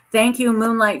that. Thank you,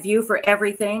 Moonlight View, for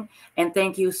everything. And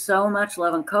thank you so much,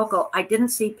 Love and Coco. I didn't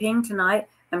see Ping tonight.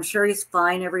 I'm sure he's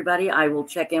fine, everybody. I will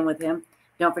check in with him.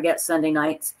 Don't forget Sunday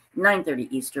nights, 9:30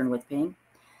 Eastern with Ping.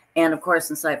 And, of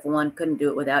course, Insightful One, couldn't do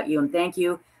it without you. And thank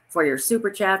you for your super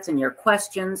chats and your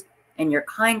questions and your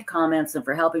kind comments and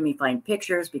for helping me find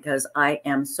pictures, because I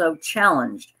am so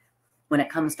challenged when it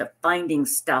comes to finding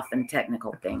stuff and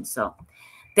technical things. So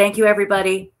thank you,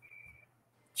 everybody.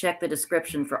 Check the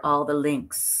description for all the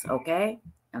links, okay?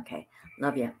 Okay.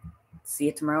 Love you. See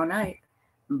you tomorrow night.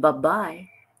 Bye-bye.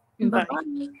 Bye.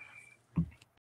 Bye-bye.